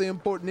and all the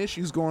important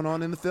issues going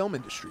on in the film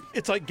industry.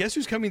 It's like Guess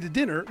Who's Coming to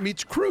Dinner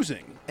meets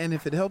cruising. And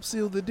if it helps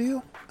seal the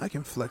deal, I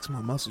can flex my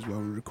muscles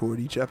while we record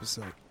each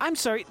episode. I'm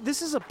sorry,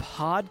 this is a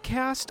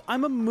podcast?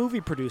 I'm a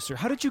movie producer.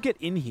 How did you get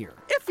in here?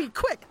 Iffy,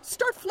 quick,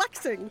 start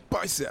flexing.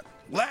 Bicep,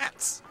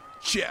 lats,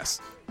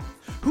 chest.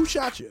 Who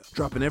Shot Ya?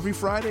 Dropping every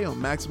Friday on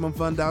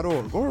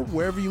MaximumFun.org or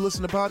wherever you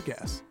listen to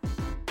podcasts.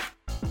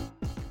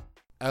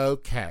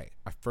 Okay,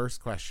 our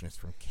first question is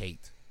from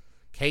Kate.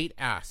 Kate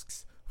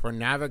asks, for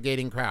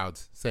navigating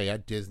crowds, say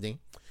at Disney,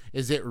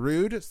 is it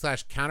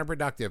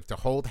rude/counterproductive to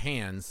hold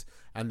hands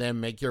and then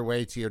make your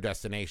way to your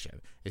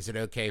destination? Is it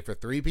okay for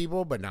 3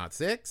 people but not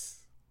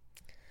 6?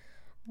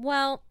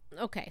 Well,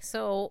 okay,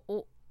 so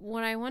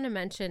what I want to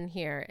mention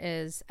here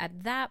is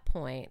at that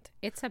point,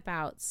 it's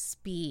about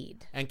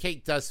speed. And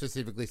Kate does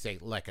specifically say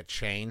like a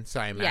chain, so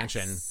I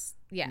imagine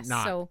yes.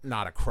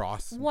 Not a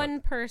cross.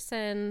 One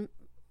person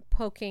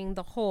poking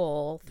the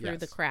hole through Yes.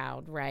 the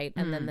crowd, right?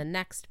 And then the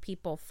next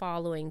people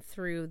following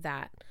through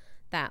that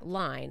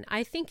line,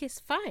 I think is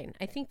fine.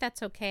 I think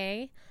that's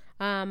okay.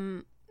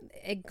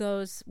 It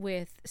goes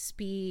with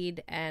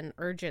speed and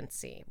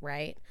urgency,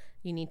 right?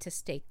 You need to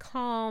stay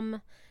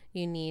calm.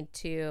 You need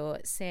to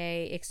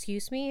say,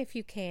 excuse me, if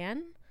you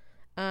can,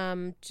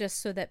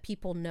 just so that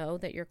people know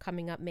that you're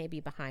coming up maybe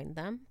behind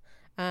them.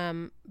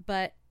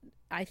 But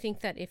I think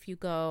that if you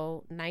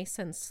go nice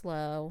and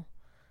slow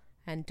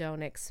and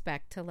don't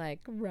expect to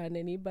like run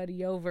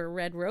anybody over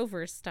Red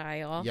Rover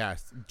style.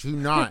 Yes. Do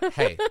not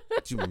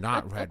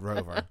Red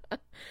Rover.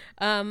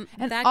 And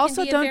that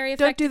also, can be a very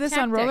don't do effective this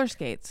on tactic. roller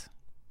skates.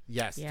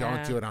 Yes, Yeah.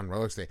 don't do it on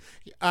roller skate.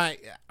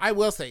 I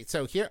will say,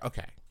 so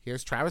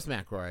here's Travis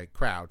McElroy,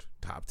 crowd,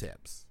 top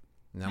tips.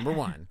 Number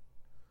 1,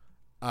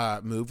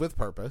 move with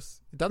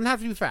purpose. It doesn't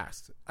have to be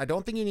fast. I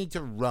don't think you need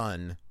to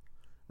run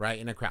right,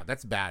 in a crowd.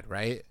 That's bad,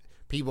 right?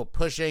 People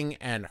pushing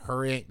and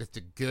hurrying, that's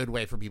a good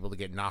way for people to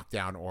get knocked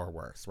down or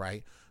worse,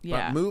 right?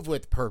 Yeah. But move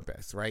with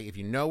purpose, right? If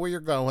you know where you're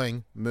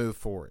going, move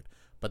forward.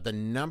 But the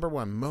number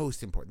one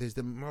most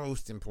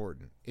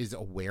important is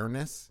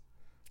awareness,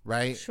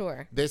 right?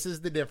 Sure. This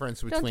is the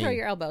difference between... Don't throw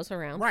your elbows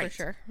around, right. for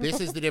sure. This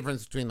is the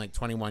difference between like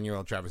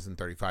 21-year-old Travis and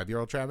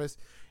 35-year-old Travis,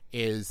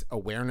 is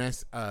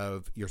awareness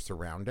of your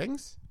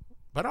surroundings,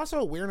 but also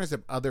awareness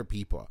of other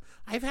people.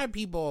 I've had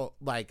people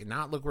like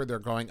not look where they're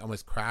going,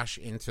 almost crash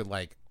into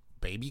like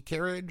baby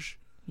carriage,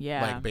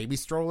 like baby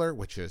stroller,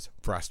 which is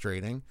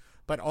frustrating.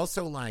 But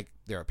also, like,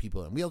 there are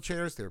people in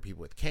wheelchairs, there are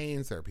people with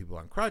canes, there are people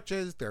on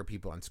crutches, there are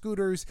people on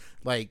scooters.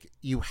 Like,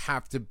 you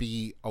have to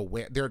be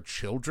aware. There are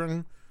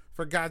children,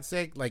 for God's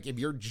sake. Like, if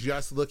you're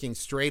just looking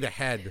straight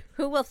ahead,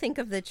 who will think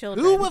of the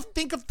children? Who will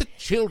think of the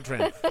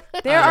children?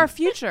 They're our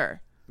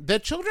future. The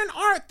children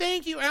are.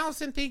 Thank you,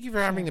 Allison. Thank you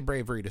for having the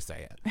bravery to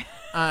say it.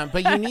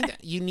 But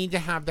you need to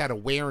have that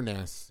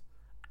awareness,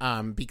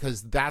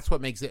 because that's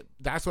what makes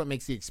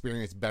the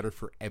experience better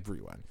for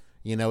everyone.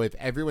 You know, if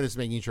everyone is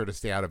making sure to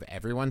stay out of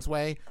everyone's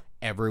way,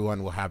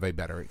 everyone will have a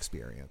better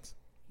experience.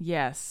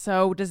 Yes.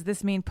 So does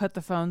this mean put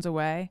the phones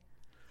away?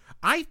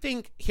 I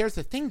think here's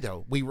the thing,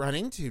 though. We run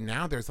into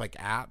now there's like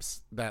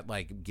apps that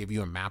like give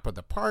you a map of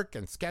the park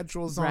and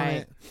schedules on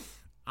it.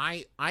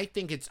 I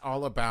think it's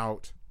all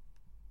about,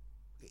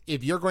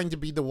 if you're going to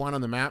be the one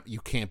on the map, you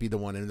can't be the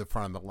one in the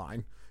front of the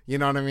line. You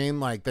know what I mean?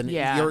 Like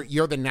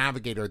you're the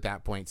navigator at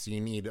that point, so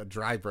you need a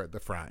driver at the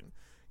front,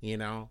 you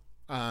know?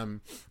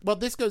 Well,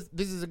 this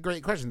is a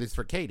great question. This is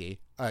for Katie.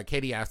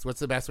 Katie asked,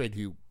 what's the best way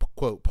to,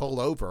 quote, pull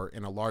over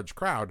in a large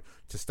crowd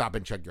to stop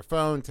and check your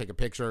phone, take a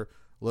picture,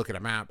 look at a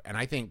map? And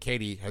I think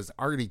Katie has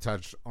already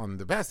touched on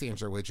the best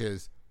answer, which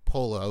is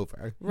pull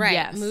over. Right.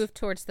 Yes. Move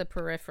towards the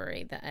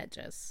periphery, the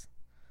edges.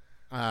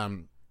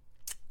 And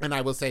I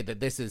will say that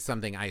this is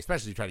something I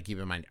especially try to keep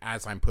in mind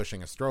as I'm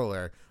pushing a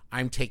stroller.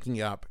 I'm taking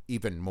up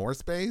even more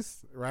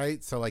space,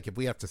 right? So, like, if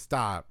we have to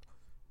stop,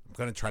 I'm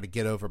going to try to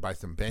get over by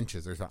some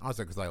benches or something.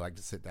 Also, because I like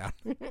to sit down.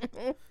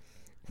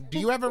 Do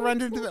you ever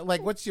run into that?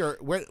 Like, what do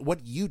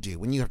you do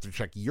when you have to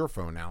check your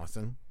phone,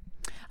 Allison?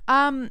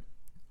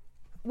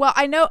 Well,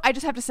 I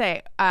just have to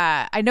say,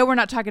 I know we're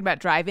not talking about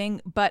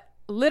driving, but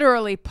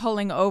literally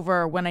pulling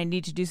over when I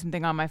need to do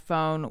something on my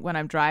phone when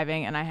I'm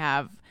driving and I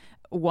have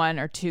 1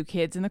 or 2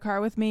 kids in the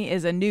car with me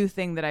is a new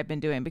thing that I've been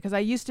doing, because I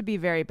used to be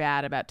very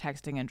bad about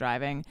texting and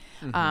driving.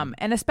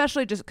 And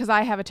especially just because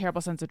I have a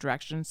terrible sense of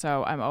direction.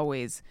 So I'm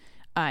always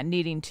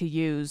needing to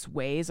use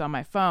Waze on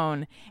my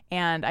phone.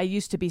 And I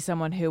used to be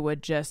someone who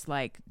would just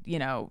like, you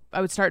know,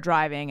 I would start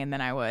driving and then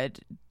I would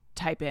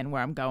type in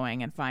where I'm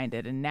going and find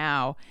it. And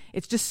now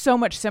it's just so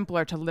much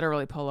simpler to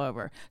literally pull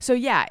over. So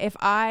yeah, if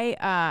I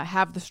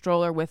have the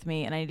stroller with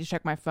me and I need to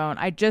check my phone,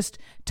 I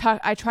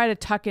try to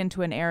tuck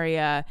into an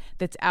area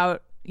that's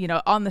out, you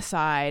know, on the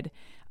side.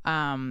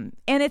 And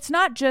it's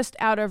not just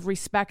out of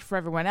respect for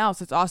everyone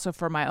else. It's also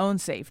for my own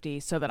safety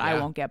so that I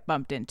won't get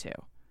bumped into.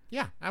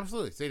 Yeah,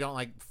 absolutely. So you don't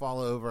like fall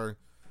over,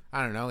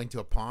 I don't know, into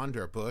a pond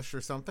or a bush or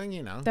something,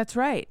 you know? That's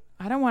right.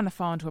 I don't want to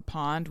fall into a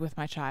pond with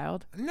my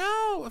child.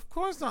 No, of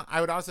course not.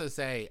 I would also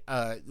say,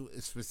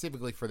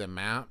 specifically for the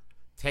map,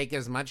 take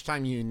as much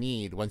time you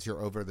need once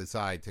you're over the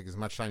side. Take as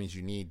much time as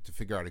you need to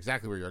figure out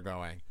exactly where you're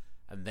going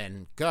and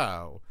then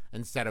go,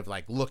 instead of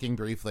like looking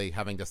briefly,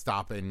 having to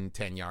stop in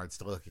 10 yards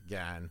to look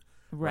again.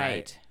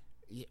 Right.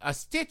 A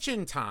stitch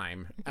in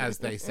time, as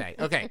they say.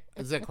 Okay,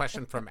 this is a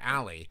question from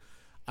Allie.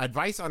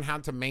 Advice on how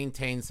to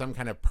maintain some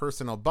kind of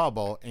personal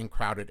bubble in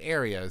crowded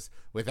areas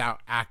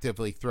without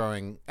actively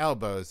throwing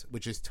elbows,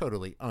 which is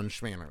totally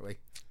unschmannerly.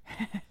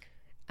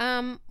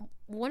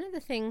 One of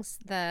the things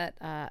that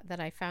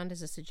I found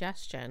as a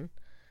suggestion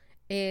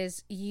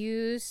is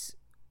use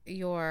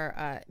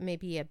your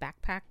maybe a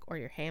backpack or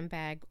your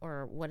handbag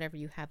or whatever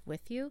you have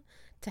with you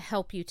to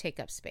help you take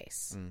up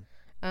space.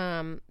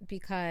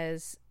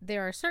 Because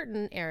there are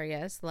certain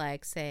areas,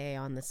 like say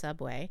on the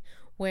subway,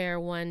 where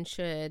one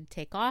should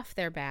take off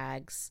their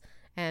bags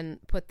and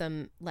put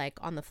them like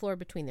on the floor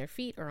between their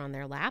feet or on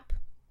their lap.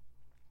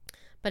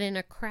 But in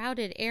a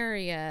crowded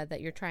area that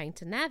you're trying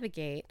to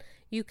navigate,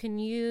 you can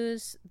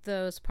use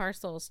those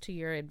parcels to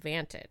your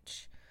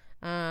advantage.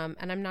 And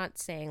I'm not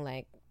saying,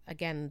 like,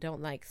 again,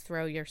 don't like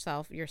throw your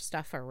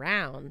stuff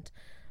around,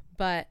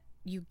 but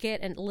you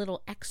get a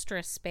little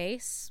extra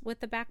space with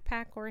the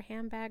backpack or a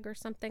handbag or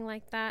something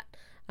like that,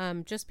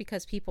 just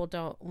because people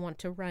don't want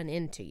to run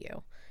into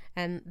you.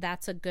 And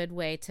that's a good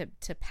way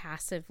to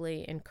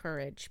passively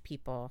encourage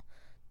people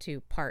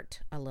to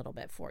part a little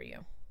bit for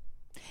you.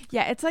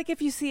 Yeah, it's like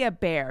if you see a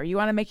bear, you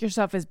want to make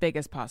yourself as big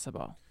as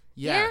possible.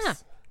 Yes. Yeah.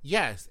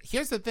 Yes.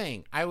 Here's the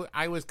thing.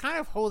 I was kind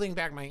of holding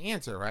back my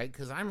answer, right?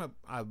 Because I'm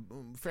a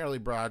fairly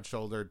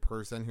broad-shouldered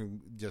person who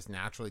just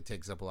naturally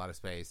takes up a lot of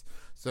space.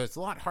 So it's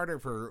a lot harder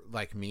for,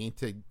 like, me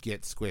to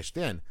get squished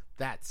in.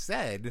 That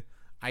said,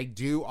 I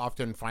do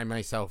often find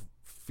myself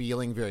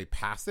feeling very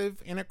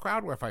passive in a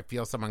crowd, where if I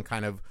feel someone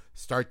kind of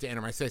start to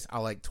enter my space,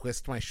 I'll, like,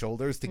 twist my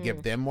shoulders to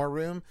give them more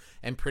room.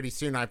 And pretty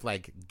soon I've,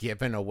 like,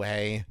 given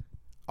away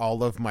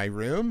all of my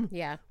room.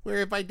 Yeah. Where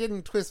if I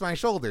didn't twist my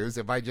shoulders,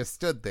 if I just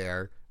stood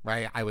there,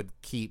 right, I would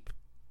keep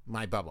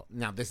my bubble.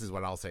 Now, this is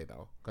what I'll say,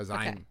 though, because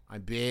I'm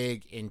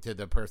big into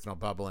the personal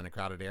bubble in a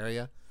crowded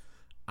area.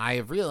 I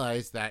have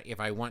realized that if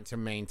I want to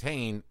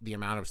maintain the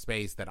amount of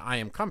space that I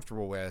am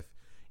comfortable with,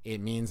 it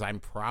means I'm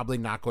probably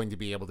not going to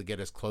be able to get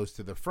as close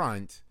to the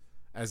front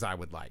as I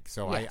would like.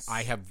 So yes.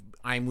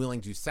 I'm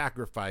willing to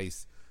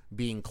sacrifice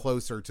being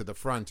closer to the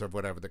front of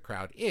whatever the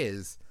crowd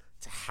is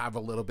to have a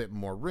little bit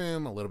more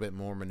room, a little bit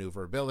more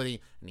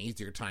maneuverability, an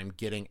easier time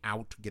getting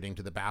out, getting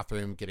to the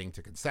bathroom, getting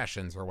to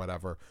concessions or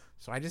whatever.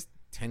 So I just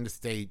tend to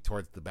stay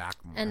towards the back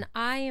more. And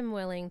I am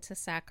willing to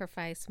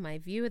sacrifice my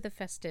view of the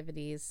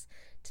festivities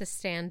to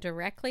stand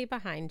directly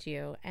behind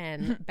you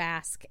and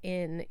bask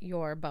in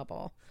your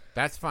bubble.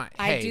 That's fine.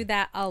 I do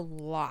that a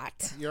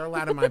lot. You're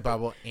allowed in my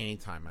bubble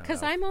anytime.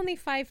 Because I'm only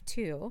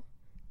 5'2",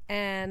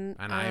 and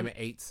I'm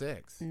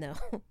 8'6". No,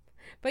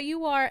 but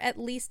you are at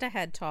least a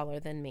head taller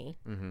than me.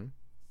 Mm-hmm.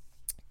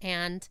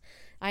 And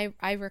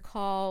I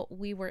recall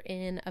we were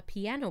in a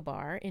piano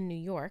bar in New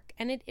York,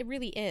 and it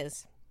really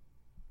is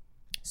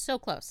so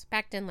close,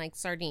 packed in like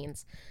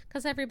sardines,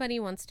 because everybody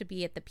wants to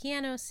be at the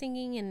piano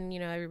singing, and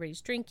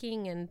everybody's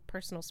drinking, and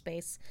personal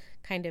space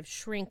kind of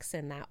shrinks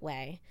in that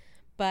way.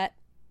 But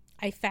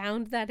I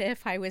found that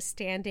if I was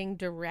standing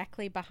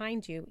directly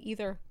behind you,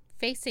 either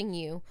facing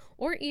you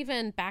or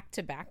even back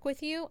to back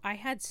with you, I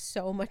had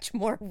so much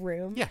more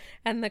room. Yeah.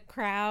 And the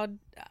crowd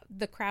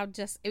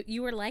just,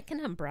 you were like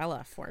an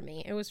umbrella for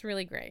me. It was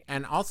really great.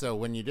 And also,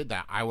 when you did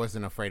that, I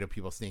wasn't afraid of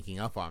people sneaking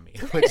up on me,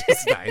 which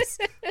is nice.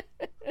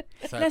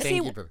 So now,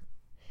 thank you for...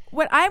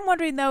 What I'm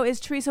wondering, though,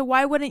 is, Teresa,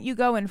 why wouldn't you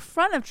go in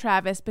front of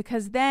Travis?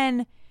 Because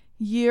then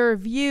your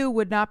view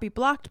would not be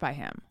blocked by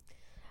him.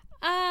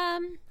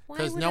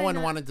 Because no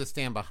one wanted to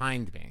stand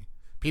behind me.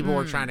 People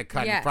were trying to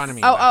cut in front of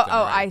me. Oh,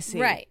 I see.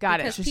 Right. Got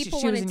because it. People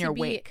she was wanted in your to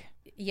be, wake.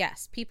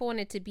 Yes. People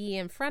wanted to be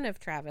in front of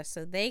Travis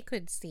so they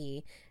could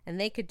see and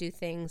they could do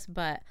things.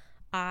 But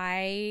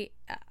I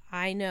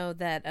know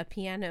that a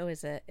piano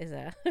is a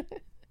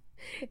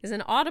is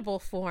an audible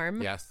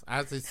form. Yes,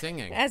 as is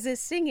singing. As is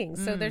singing.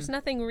 So there's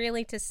nothing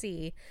really to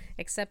see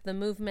except the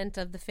movement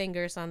of the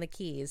fingers on the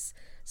keys.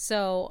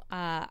 So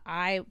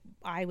I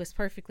was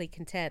perfectly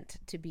content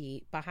to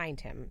be behind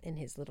him in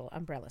his little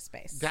umbrella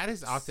space. That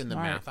is often the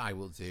math I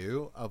will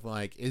do of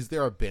like, is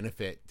there a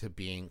benefit to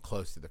being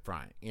close to the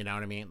front? You know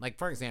what I mean? Like,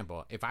 for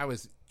example, if I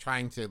was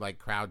trying to like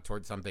crowd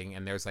towards something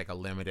and there's like a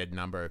limited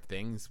number of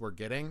things we're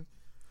getting,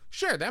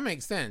 sure, that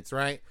makes sense,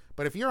 right?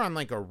 But if you're on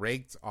like a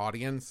raked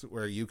audience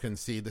where you can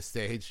see the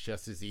stage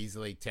just as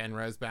easily 10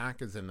 rows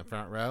back as in the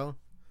front row,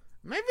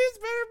 maybe it's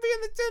better to be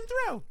in the 10th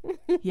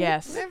row.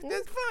 Yes.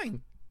 That's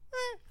fine.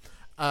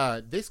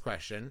 This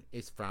question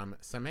is from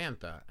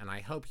Samantha, and I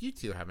hope you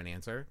two have an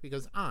answer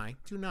because I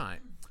do not.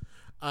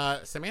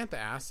 Samantha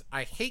asks,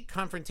 I hate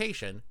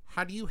confrontation.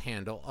 How do you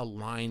handle a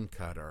line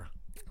cutter?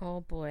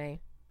 Oh,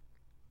 boy.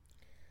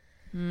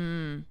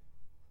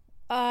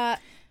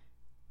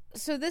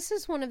 So this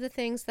is one of the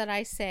things that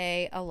I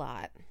say a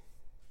lot.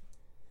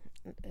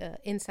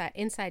 Inside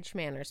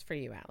schmanners for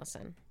you,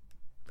 Allison.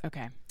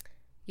 Okay.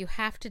 You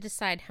have to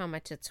decide how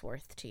much it's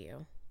worth to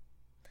you.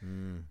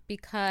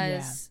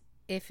 Because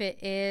if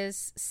it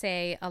is,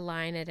 say, a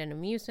line at an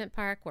amusement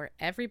park where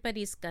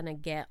everybody's going to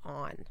get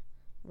on,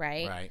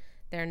 right? Right.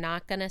 They're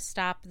not going to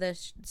stop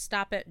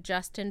it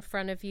just in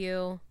front of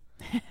you.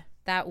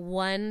 That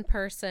one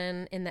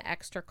person in the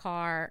extra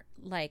car,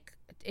 like,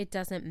 it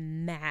doesn't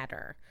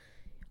matter.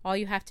 All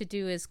you have to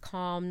do is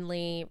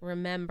calmly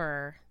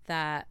remember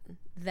that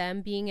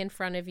them being in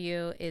front of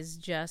you is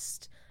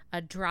just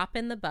a drop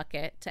in the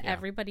bucket to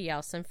everybody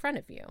else in front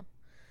of you.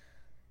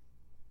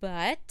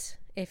 But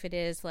if it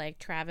is, like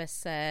Travis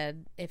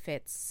said, if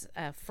it's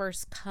a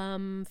first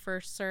come,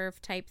 first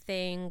serve type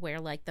thing where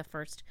like the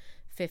first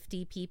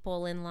 50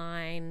 people in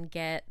line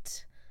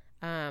get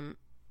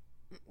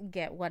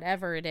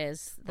whatever it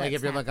is. Like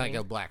if you're looking like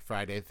a Black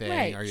Friday thing,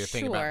 right, or you're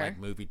thinking about like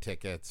movie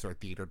tickets or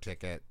theater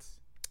tickets.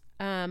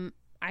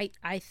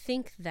 I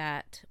think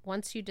that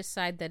once you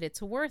decide that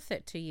it's worth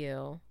it to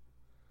you,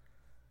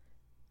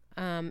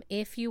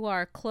 if you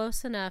are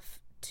close enough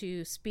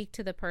to speak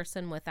to the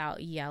person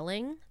without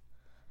yelling,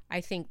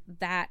 I think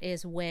that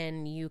is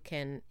when you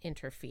can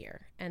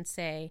interfere and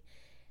say,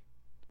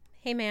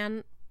 hey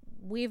man,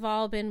 we've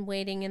all been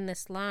waiting in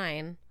this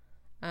line,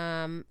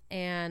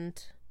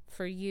 and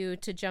for you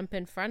to jump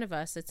in front of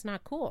us, it's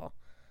not cool.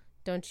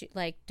 Don't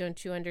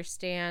you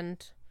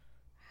understand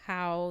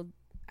how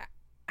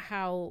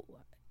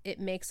it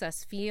makes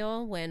us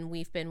feel when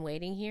we've been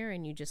waiting here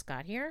and you just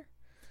got here?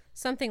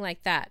 Something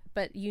like that.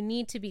 But you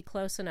need to be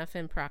close enough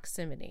in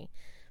proximity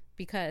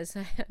because,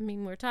 I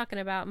mean, we're talking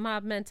about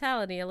mob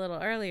mentality a little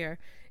earlier.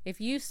 If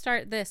you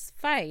start this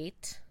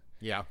fight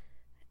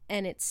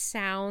and it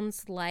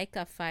sounds like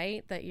a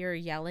fight that you're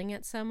yelling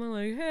at someone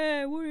like,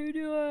 hey, what are you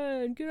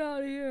doing? Get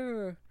out of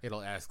here.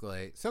 It'll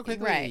escalate so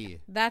quickly. Right.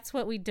 That's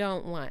what we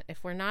don't want.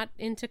 If we're not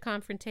into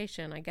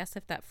confrontation, I guess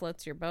if that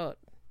floats your boat.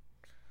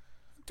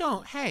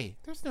 Hey,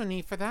 there's no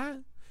need for that.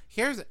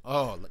 Can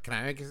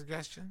I make a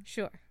suggestion?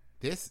 Sure.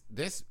 This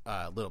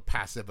little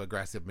passive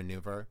aggressive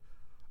maneuver.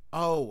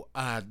 The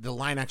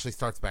line actually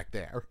starts back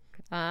there.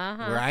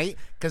 Right?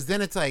 Because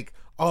then it's like,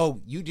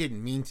 oh, you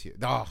didn't mean to.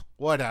 Oh,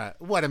 what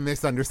a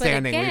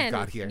misunderstanding we've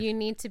got here. You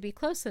need to be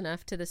close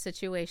enough to the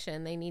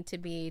situation. They need to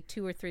be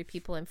 2 or 3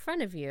 people in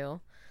front of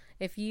you.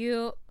 If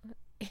you're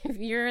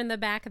in the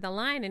back of the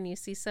line and you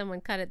see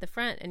someone cut at the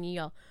front and you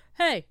yell,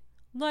 "Hey,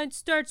 line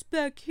starts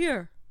back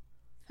here.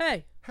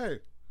 Hey."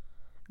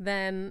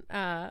 Then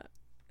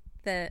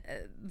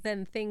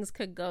things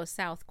could go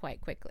south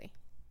quite quickly.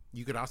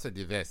 You could also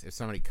do this. If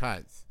somebody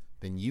cuts,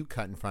 then you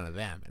cut in front of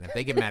them. And if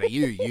they get mad at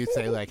you, you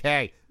say like,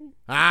 "Hey,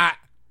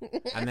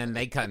 and then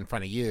they cut in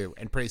front of you.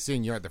 And pretty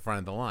soon you're at the front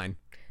of the line.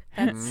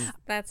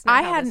 That's not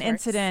I how had this an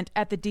works. incident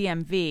at the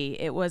DMV.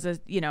 It was as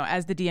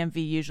the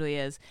DMV usually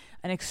is,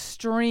 an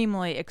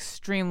extremely,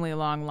 extremely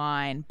long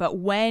line. But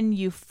when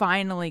you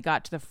finally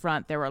got to the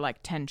front, there were like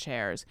 10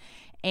 chairs.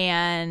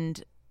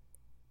 And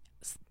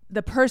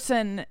the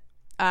person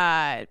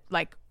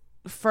like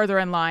further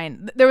in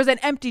line, there was an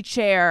empty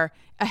chair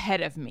ahead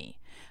of me.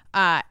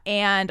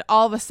 And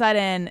all of a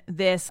sudden,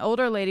 this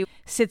older lady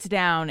sits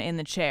down in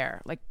the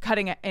chair, like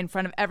cutting in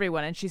front of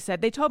everyone. And she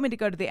said, "They told me to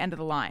go to the end of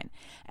the line."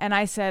 And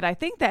I said, "I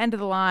think the end of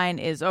the line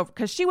is over,"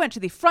 because she went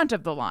to the front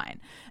of the line.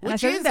 And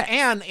Which I said, is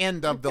an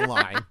end of the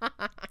line.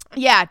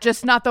 Yeah,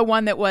 just not the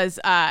one that was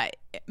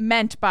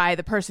meant by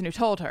the person who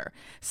told her.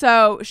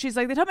 So she's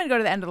like, "They told me to go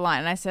to the end of the line."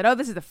 And I said, "Oh,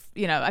 this is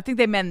I think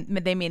they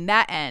mean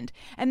that end."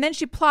 And then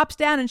she plops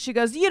down and she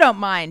goes, "You don't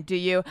mind, do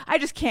you? I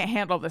just can't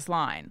handle this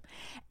line."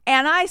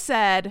 And I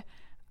said,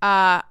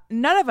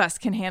 none of us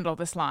can handle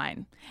this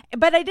line.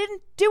 But I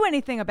didn't do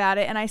anything about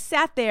it. And I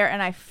sat there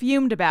and I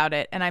fumed about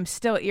it. And I'm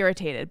still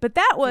irritated. But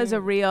that was a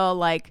real,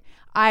 like,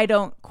 I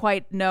don't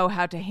quite know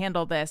how to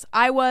handle this.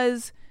 I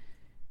was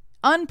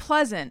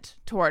unpleasant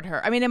toward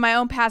her. I mean, in my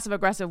own passive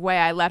aggressive way,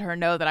 I let her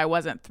know that I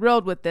wasn't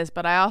thrilled with this.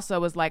 But I also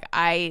was like,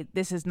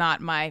 this is not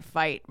my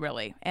fight,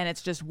 really. And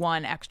it's just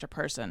one extra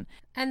person.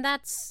 And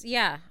that's,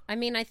 yeah. I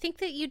mean, I think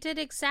that you did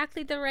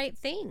exactly the right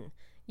thing.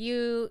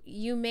 You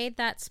made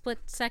that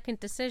split-second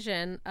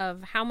decision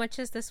of how much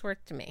is this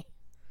worth to me.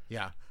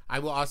 Yeah. I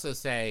will also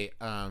say,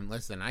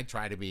 listen, I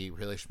try to be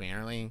really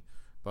schmannerly,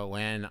 but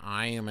when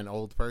I am an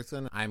old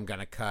person, I'm going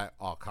to cut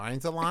all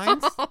kinds of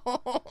lines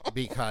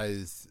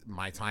because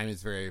my time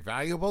is very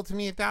valuable to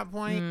me at that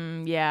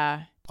point.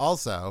 Yeah.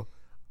 Also,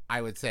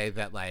 I would say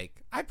that,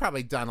 like, I've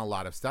probably done a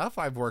lot of stuff.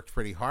 I've worked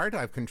pretty hard.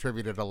 I've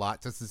contributed a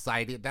lot to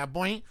society at that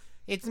point.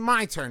 It's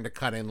my turn to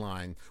cut in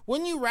line.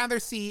 Wouldn't you rather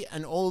see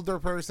an older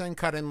person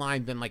cut in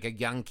line than like a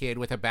young kid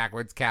with a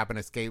backwards cap and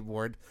a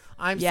skateboard?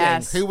 I'm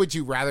saying, who would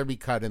you rather be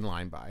cut in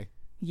line by?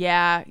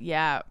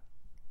 Yeah.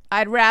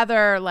 I'd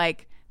rather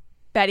like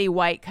Betty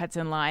White cuts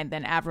in line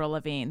than Avril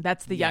Lavigne.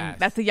 That's the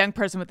young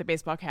person with the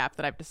baseball cap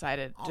that I've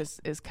decided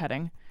just is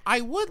cutting.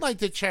 I would like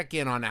to check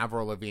in on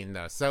Avril Lavigne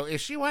though. So if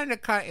she wanted to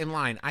cut in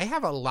line, I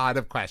have a lot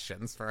of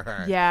questions for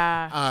her.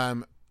 Yeah.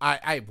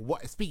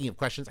 Speaking of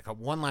questions, I got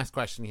one last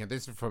question here.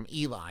 This is from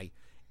Eli.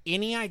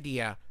 Any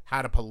idea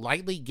how to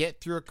politely get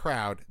through a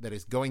crowd that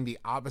is going the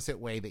opposite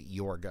way that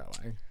you're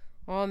going?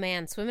 Oh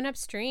man, swimming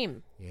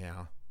upstream.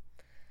 Yeah.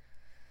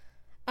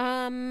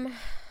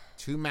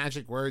 2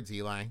 magic words,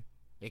 Eli.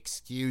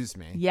 Excuse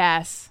me.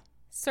 Yes.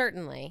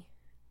 Certainly.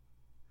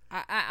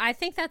 I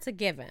think that's a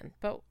given.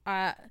 But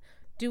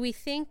do we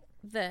think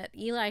that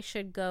Eli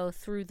should go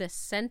through the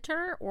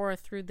center or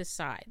through the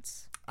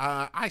sides?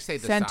 I say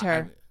the center.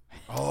 side.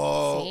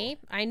 Oh. See?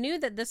 I knew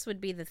that this would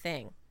be the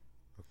thing.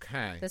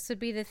 Okay. This would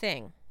be the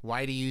thing.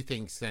 Why do you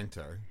think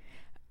center?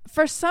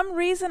 For some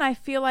reason, I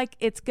feel like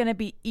it's going to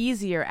be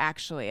easier,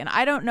 actually. And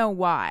I don't know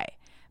why.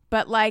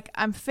 But, like,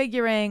 I'm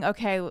figuring,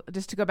 okay,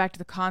 just to go back to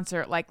the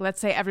concert, like,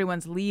 let's say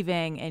everyone's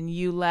leaving and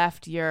you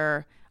left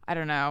your, I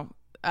don't know,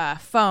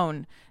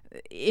 phone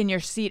in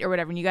your seat or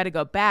whatever, and you got to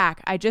go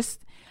back.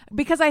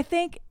 Because I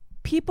think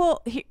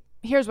people,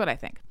 here's what I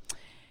think.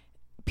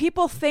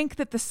 People think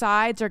that the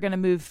sides are going to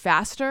move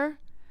faster,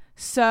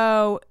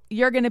 so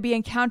you're going to be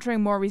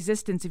encountering more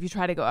resistance if you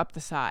try to go up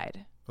the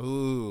side.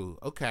 Ooh,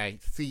 okay.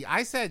 See,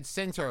 I said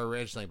center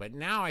originally, but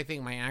now I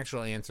think my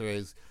actual answer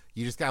is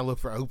you just got to look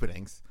for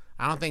openings.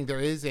 I don't think there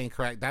is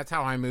incorrect. That's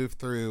how I move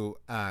through.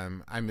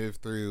 I move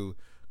through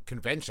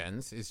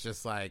conventions. It's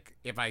just like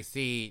if I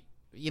see,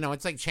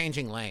 it's like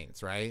changing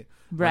lanes, right?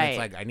 Right. When it's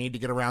like I need to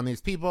get around these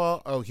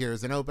people. Oh,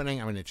 here's an opening.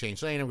 I'm going to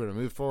change lane. I'm going to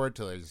move forward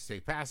till there's a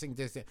safe passing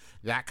distance.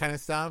 That kind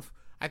of stuff.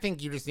 I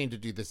think you just need to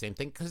do the same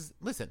thing. Because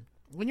listen,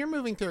 when you're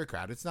moving through a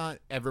crowd, it's not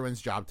everyone's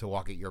job to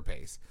walk at your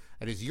pace.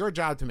 It is your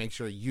job to make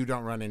sure you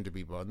don't run into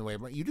people. And the way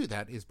you do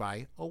that is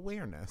by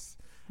awareness,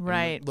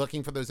 right?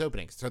 Looking for those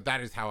openings. So that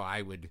is how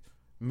I would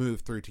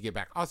move through to get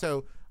back.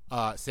 Also,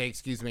 say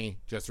excuse me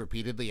just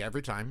repeatedly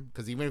every time,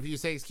 because even if you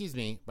say excuse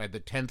me by the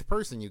 10th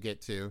person you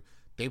get to,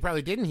 they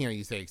probably didn't hear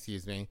you say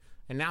excuse me,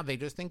 and now they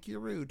just think you're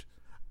rude.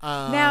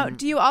 Now,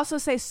 do you also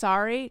say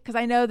sorry? Because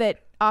I know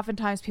that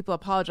oftentimes people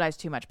apologize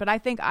too much, but I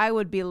think I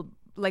would be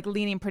like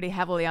leaning pretty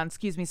heavily on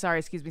excuse me,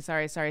 sorry,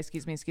 sorry,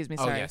 excuse me, sorry.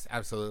 Oh yes,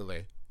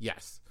 absolutely,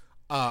 yes.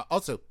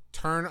 Also,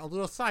 turn a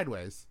little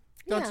sideways.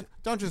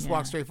 Don't just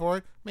walk straight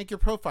forward. Make your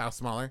profile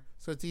smaller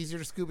so it's easier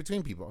to scoot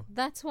between people.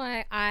 That's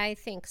why I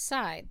think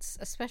sides,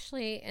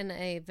 especially in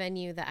a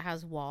venue that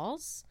has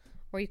walls,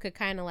 where you could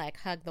kind of like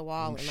hug the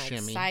wall and like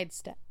shimmy.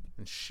 sidestep.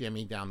 And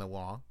shimmy down the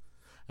wall.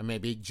 And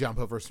maybe jump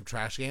over some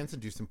trash cans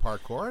and do some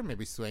parkour. And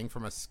maybe swing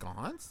from a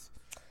sconce.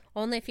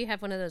 Only if you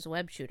have one of those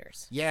web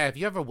shooters. Yeah, if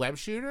you have a web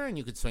shooter and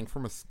you could swing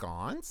from a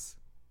sconce.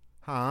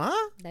 Huh?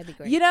 That'd be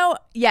great. You know,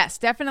 yes,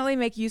 definitely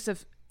make use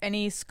of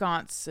any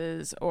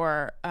sconces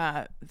or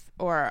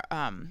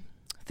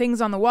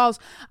things on the walls.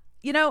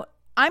 You know,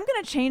 I'm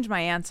going to change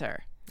my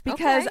answer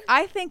because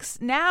I think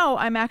now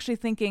I'm actually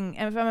thinking,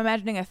 if I'm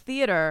imagining a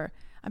theater,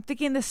 I'm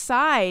thinking the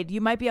side,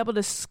 you might be able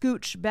to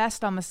scooch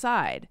best on the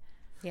side.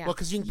 Yeah. Well,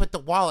 because you can put the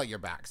wall at your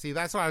back. See,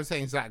 that's what I was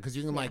saying, Zach, because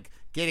you can like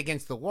get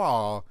against the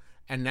wall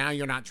and now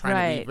you're not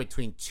trying to be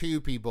between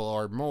two people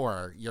or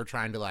more. You're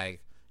trying to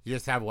like, you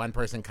just have one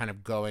person kind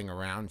of going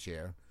around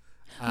you.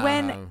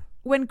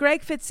 When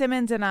Greg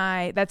Fitzsimmons and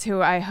I, that's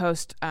who I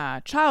host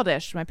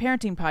Childish, my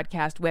parenting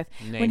podcast with,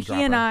 he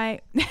and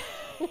I,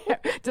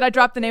 did I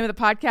drop the name of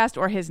the podcast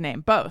or his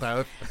name? Both.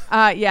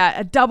 Yeah,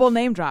 a double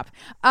name drop.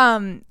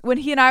 When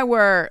he and I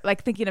were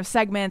like thinking of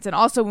segments and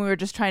also when we were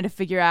just trying to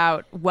figure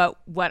out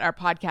what our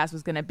podcast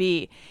was going to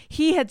be,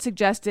 he had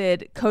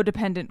suggested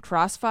Codependent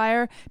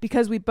Crossfire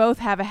because we both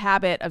have a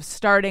habit of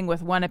starting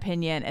with one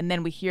opinion and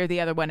then we hear the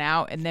other one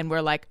out and then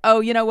we're like, oh,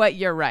 you know what?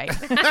 You're right.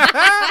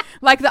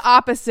 Like the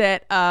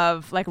opposite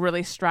of like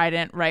really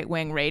strident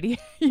right-wing radio.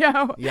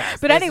 Yes.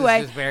 But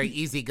anyway. This is very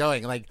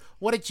easygoing. Like,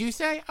 what did you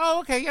say?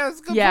 Oh, okay. Yeah, that's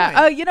a good point.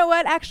 Oh, you know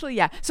what? Actually,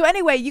 yeah. So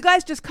anyway, you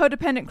guys just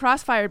codependent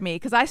crossfired me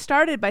because I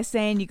started by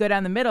saying you go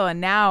down the middle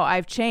and now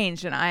I've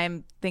changed and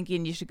I'm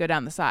thinking you should go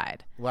down the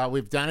side. Well,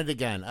 we've done it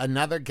again.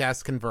 Another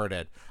guest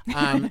converted.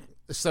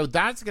 So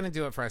that's going to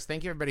do it for us.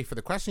 Thank you, everybody, for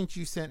the questions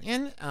you sent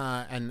in.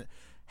 And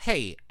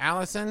hey,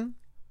 Allison,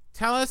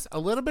 tell us a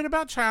little bit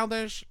about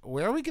Childish,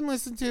 where we can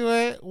listen to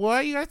it,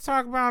 what you guys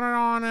talk about it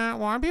on it,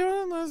 why people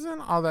can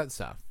listen, all that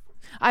stuff.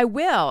 I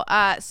will.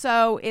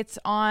 So it's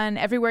on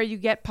everywhere you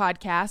get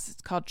podcasts.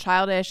 It's called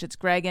Childish. It's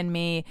Greg and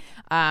me.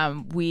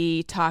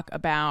 We talk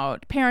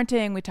about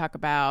parenting. We talk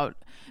about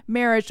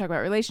marriage, talk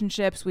about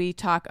relationships. We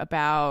talk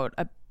about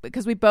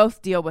because we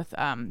both deal with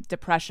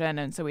depression,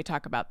 and so we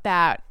talk about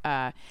that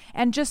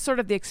and just sort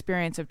of the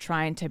experience of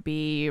trying to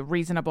be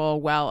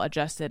reasonable,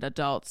 well-adjusted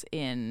adults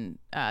in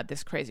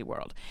this crazy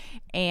world.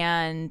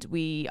 And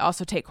we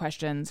also take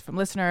questions from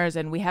listeners,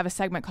 and we have a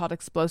segment called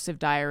Explosive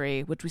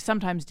Diary, which we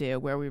sometimes do,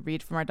 where we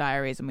read from our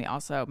diaries, and we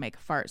also make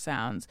fart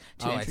sounds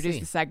to introduce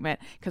the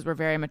segment because we're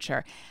very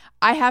mature.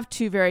 I have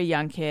two very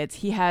young kids.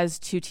 He has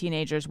two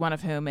teenagers, one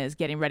of whom is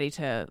getting ready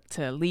to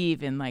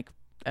leave in like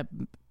a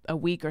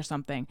week or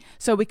something.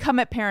 So we come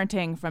at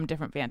parenting from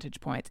different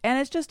vantage points, and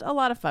it's just a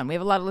lot of fun. We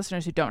have a lot of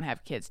listeners who don't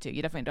have kids too.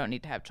 You definitely don't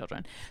need to have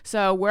children.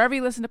 So wherever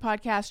you listen to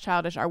podcasts,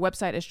 Childish, our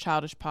website is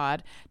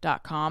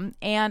childishpod.com.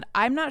 And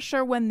I'm not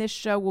sure when this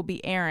show will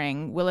be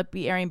airing. Will it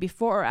be airing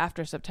before or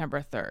after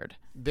September 3rd?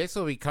 This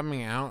will be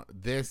coming out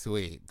this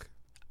week.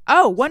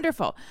 Oh,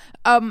 wonderful.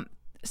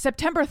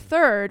 September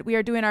 3rd, we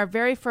are doing our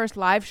very first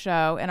live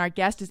show, and our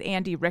guest is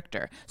Andy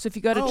Richter. So if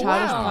you go to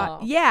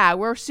ChildishPod, yeah,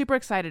 we're super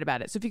excited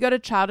about it. So if you go to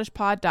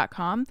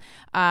childishpod.com,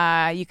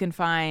 you can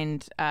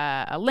find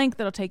a link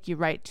that'll take you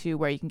right to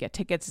where you can get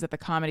tickets. It's at the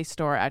Comedy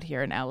Store out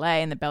here in LA,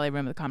 in the belly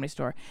room of the Comedy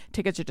Store.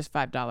 Tickets are just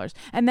 $5.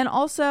 And then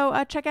also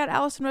check out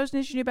Allison Rosen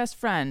is Your New Best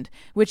Friend,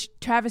 which,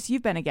 Travis,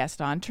 you've been a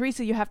guest on.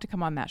 Teresa, you have to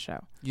come on that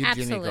show.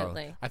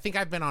 Absolutely. I think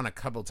I've been on a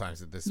couple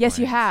times at this point. Yes,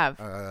 you have.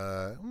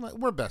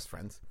 We're best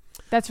friends.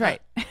 That's right.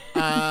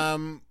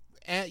 And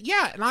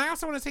I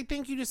also want to say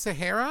thank you to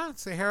Sahara.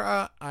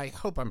 Sahara, I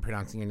hope I'm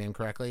pronouncing your name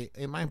correctly.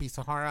 It might be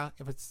Sahara.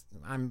 If it's,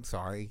 I'm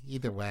sorry.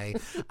 Either way.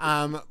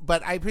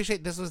 But I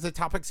appreciate this was the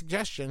topic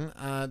suggestion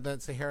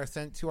that Sahara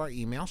sent to our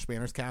email,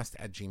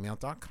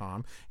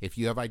 schmannerscast@gmail.com. If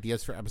you have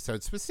ideas for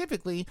episodes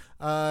specifically,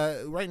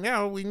 right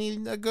now we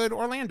need a good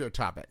Orlando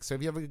topic. So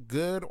if you have a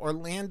good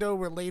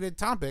Orlando-related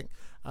topic,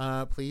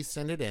 please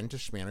send it in to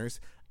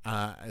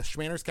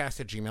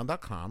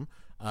schmannerscast@gmail.com.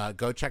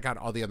 Go check out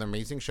all the other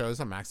amazing shows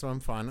on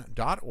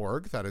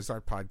MaximumFun.org. That is our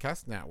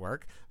podcast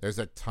network. There's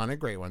a ton of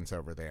great ones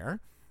over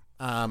there.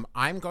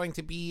 I'm going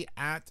to be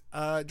at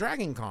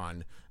Dragon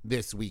Con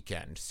this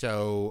weekend.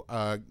 So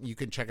you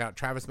can check out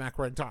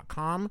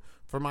TravisMcElroy.com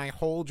for my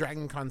whole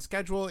Dragon Con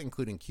schedule,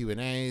 including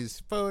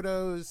Q&As,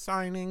 photos,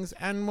 signings,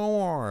 and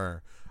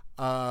more.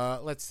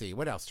 Let's see.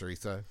 What else,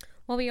 Teresa?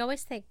 Well, we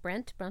always thank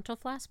Brent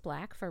Brentalfloss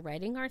Black for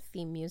writing our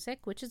theme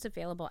music, which is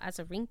available as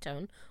a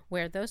ringtone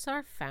where those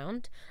are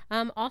found.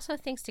 Also,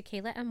 thanks to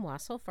Kayla M.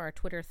 Wassel for our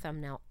Twitter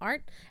thumbnail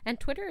art. And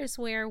Twitter is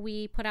where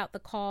we put out the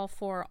call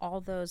for all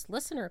those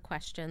listener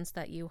questions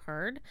that you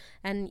heard.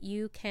 And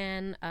you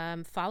can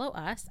follow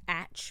us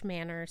at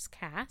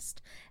SchmannersCast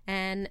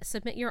and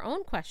submit your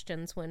own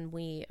questions when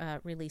we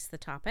release the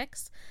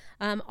topics.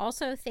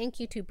 Also, thank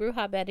you to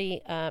Bruja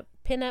Betty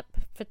Pinup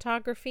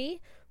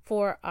Photography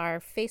for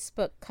our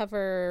Facebook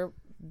cover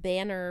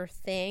banner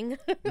thing.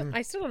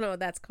 I still don't know what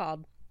that's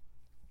called.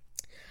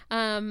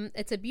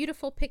 It's a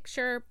beautiful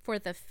picture for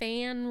the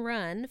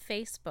fan-run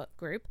Facebook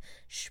group,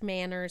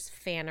 Schmanners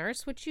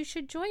Fanners, which you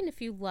should join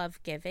if you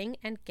love giving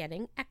and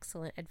getting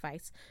excellent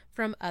advice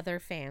from other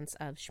fans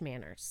of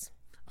Schmanners.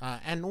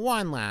 And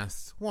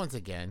once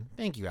again,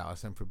 thank you,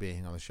 Allison, for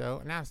being on the show.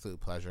 An absolute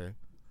pleasure.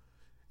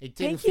 It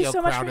didn't Thank you feel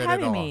so much for crowded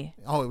having at all. me.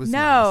 Oh, it was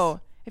no. nice.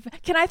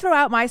 Can I throw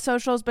out my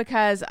socials?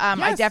 Because I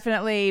Yes.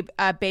 definitely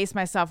base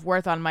my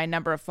self-worth on my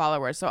number of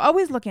followers. So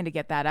always looking to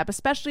get that up,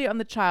 especially on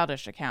the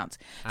Childish accounts.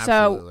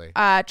 Absolutely.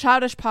 So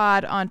Childish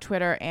Pod on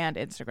Twitter and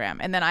Instagram.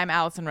 And then I'm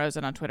Allison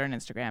Rosen on Twitter and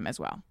Instagram as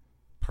well.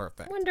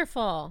 Perfect.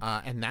 Wonderful.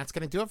 And that's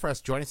going to do it for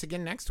us. Join us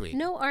again next week.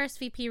 No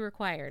RSVP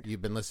required.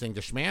 You've been listening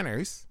to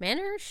Schmanners.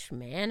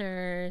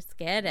 Schmanners.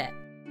 Get it.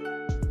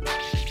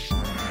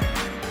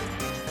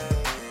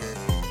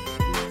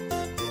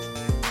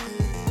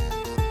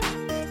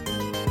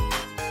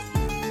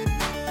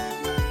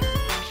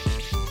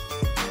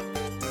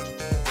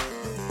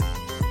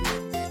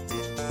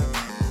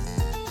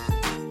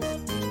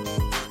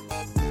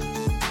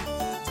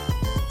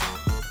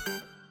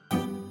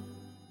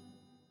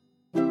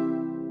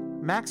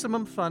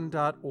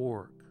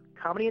 MaximumFun.org.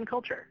 Comedy and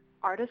culture.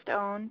 Artist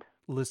owned.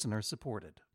 Listener supported.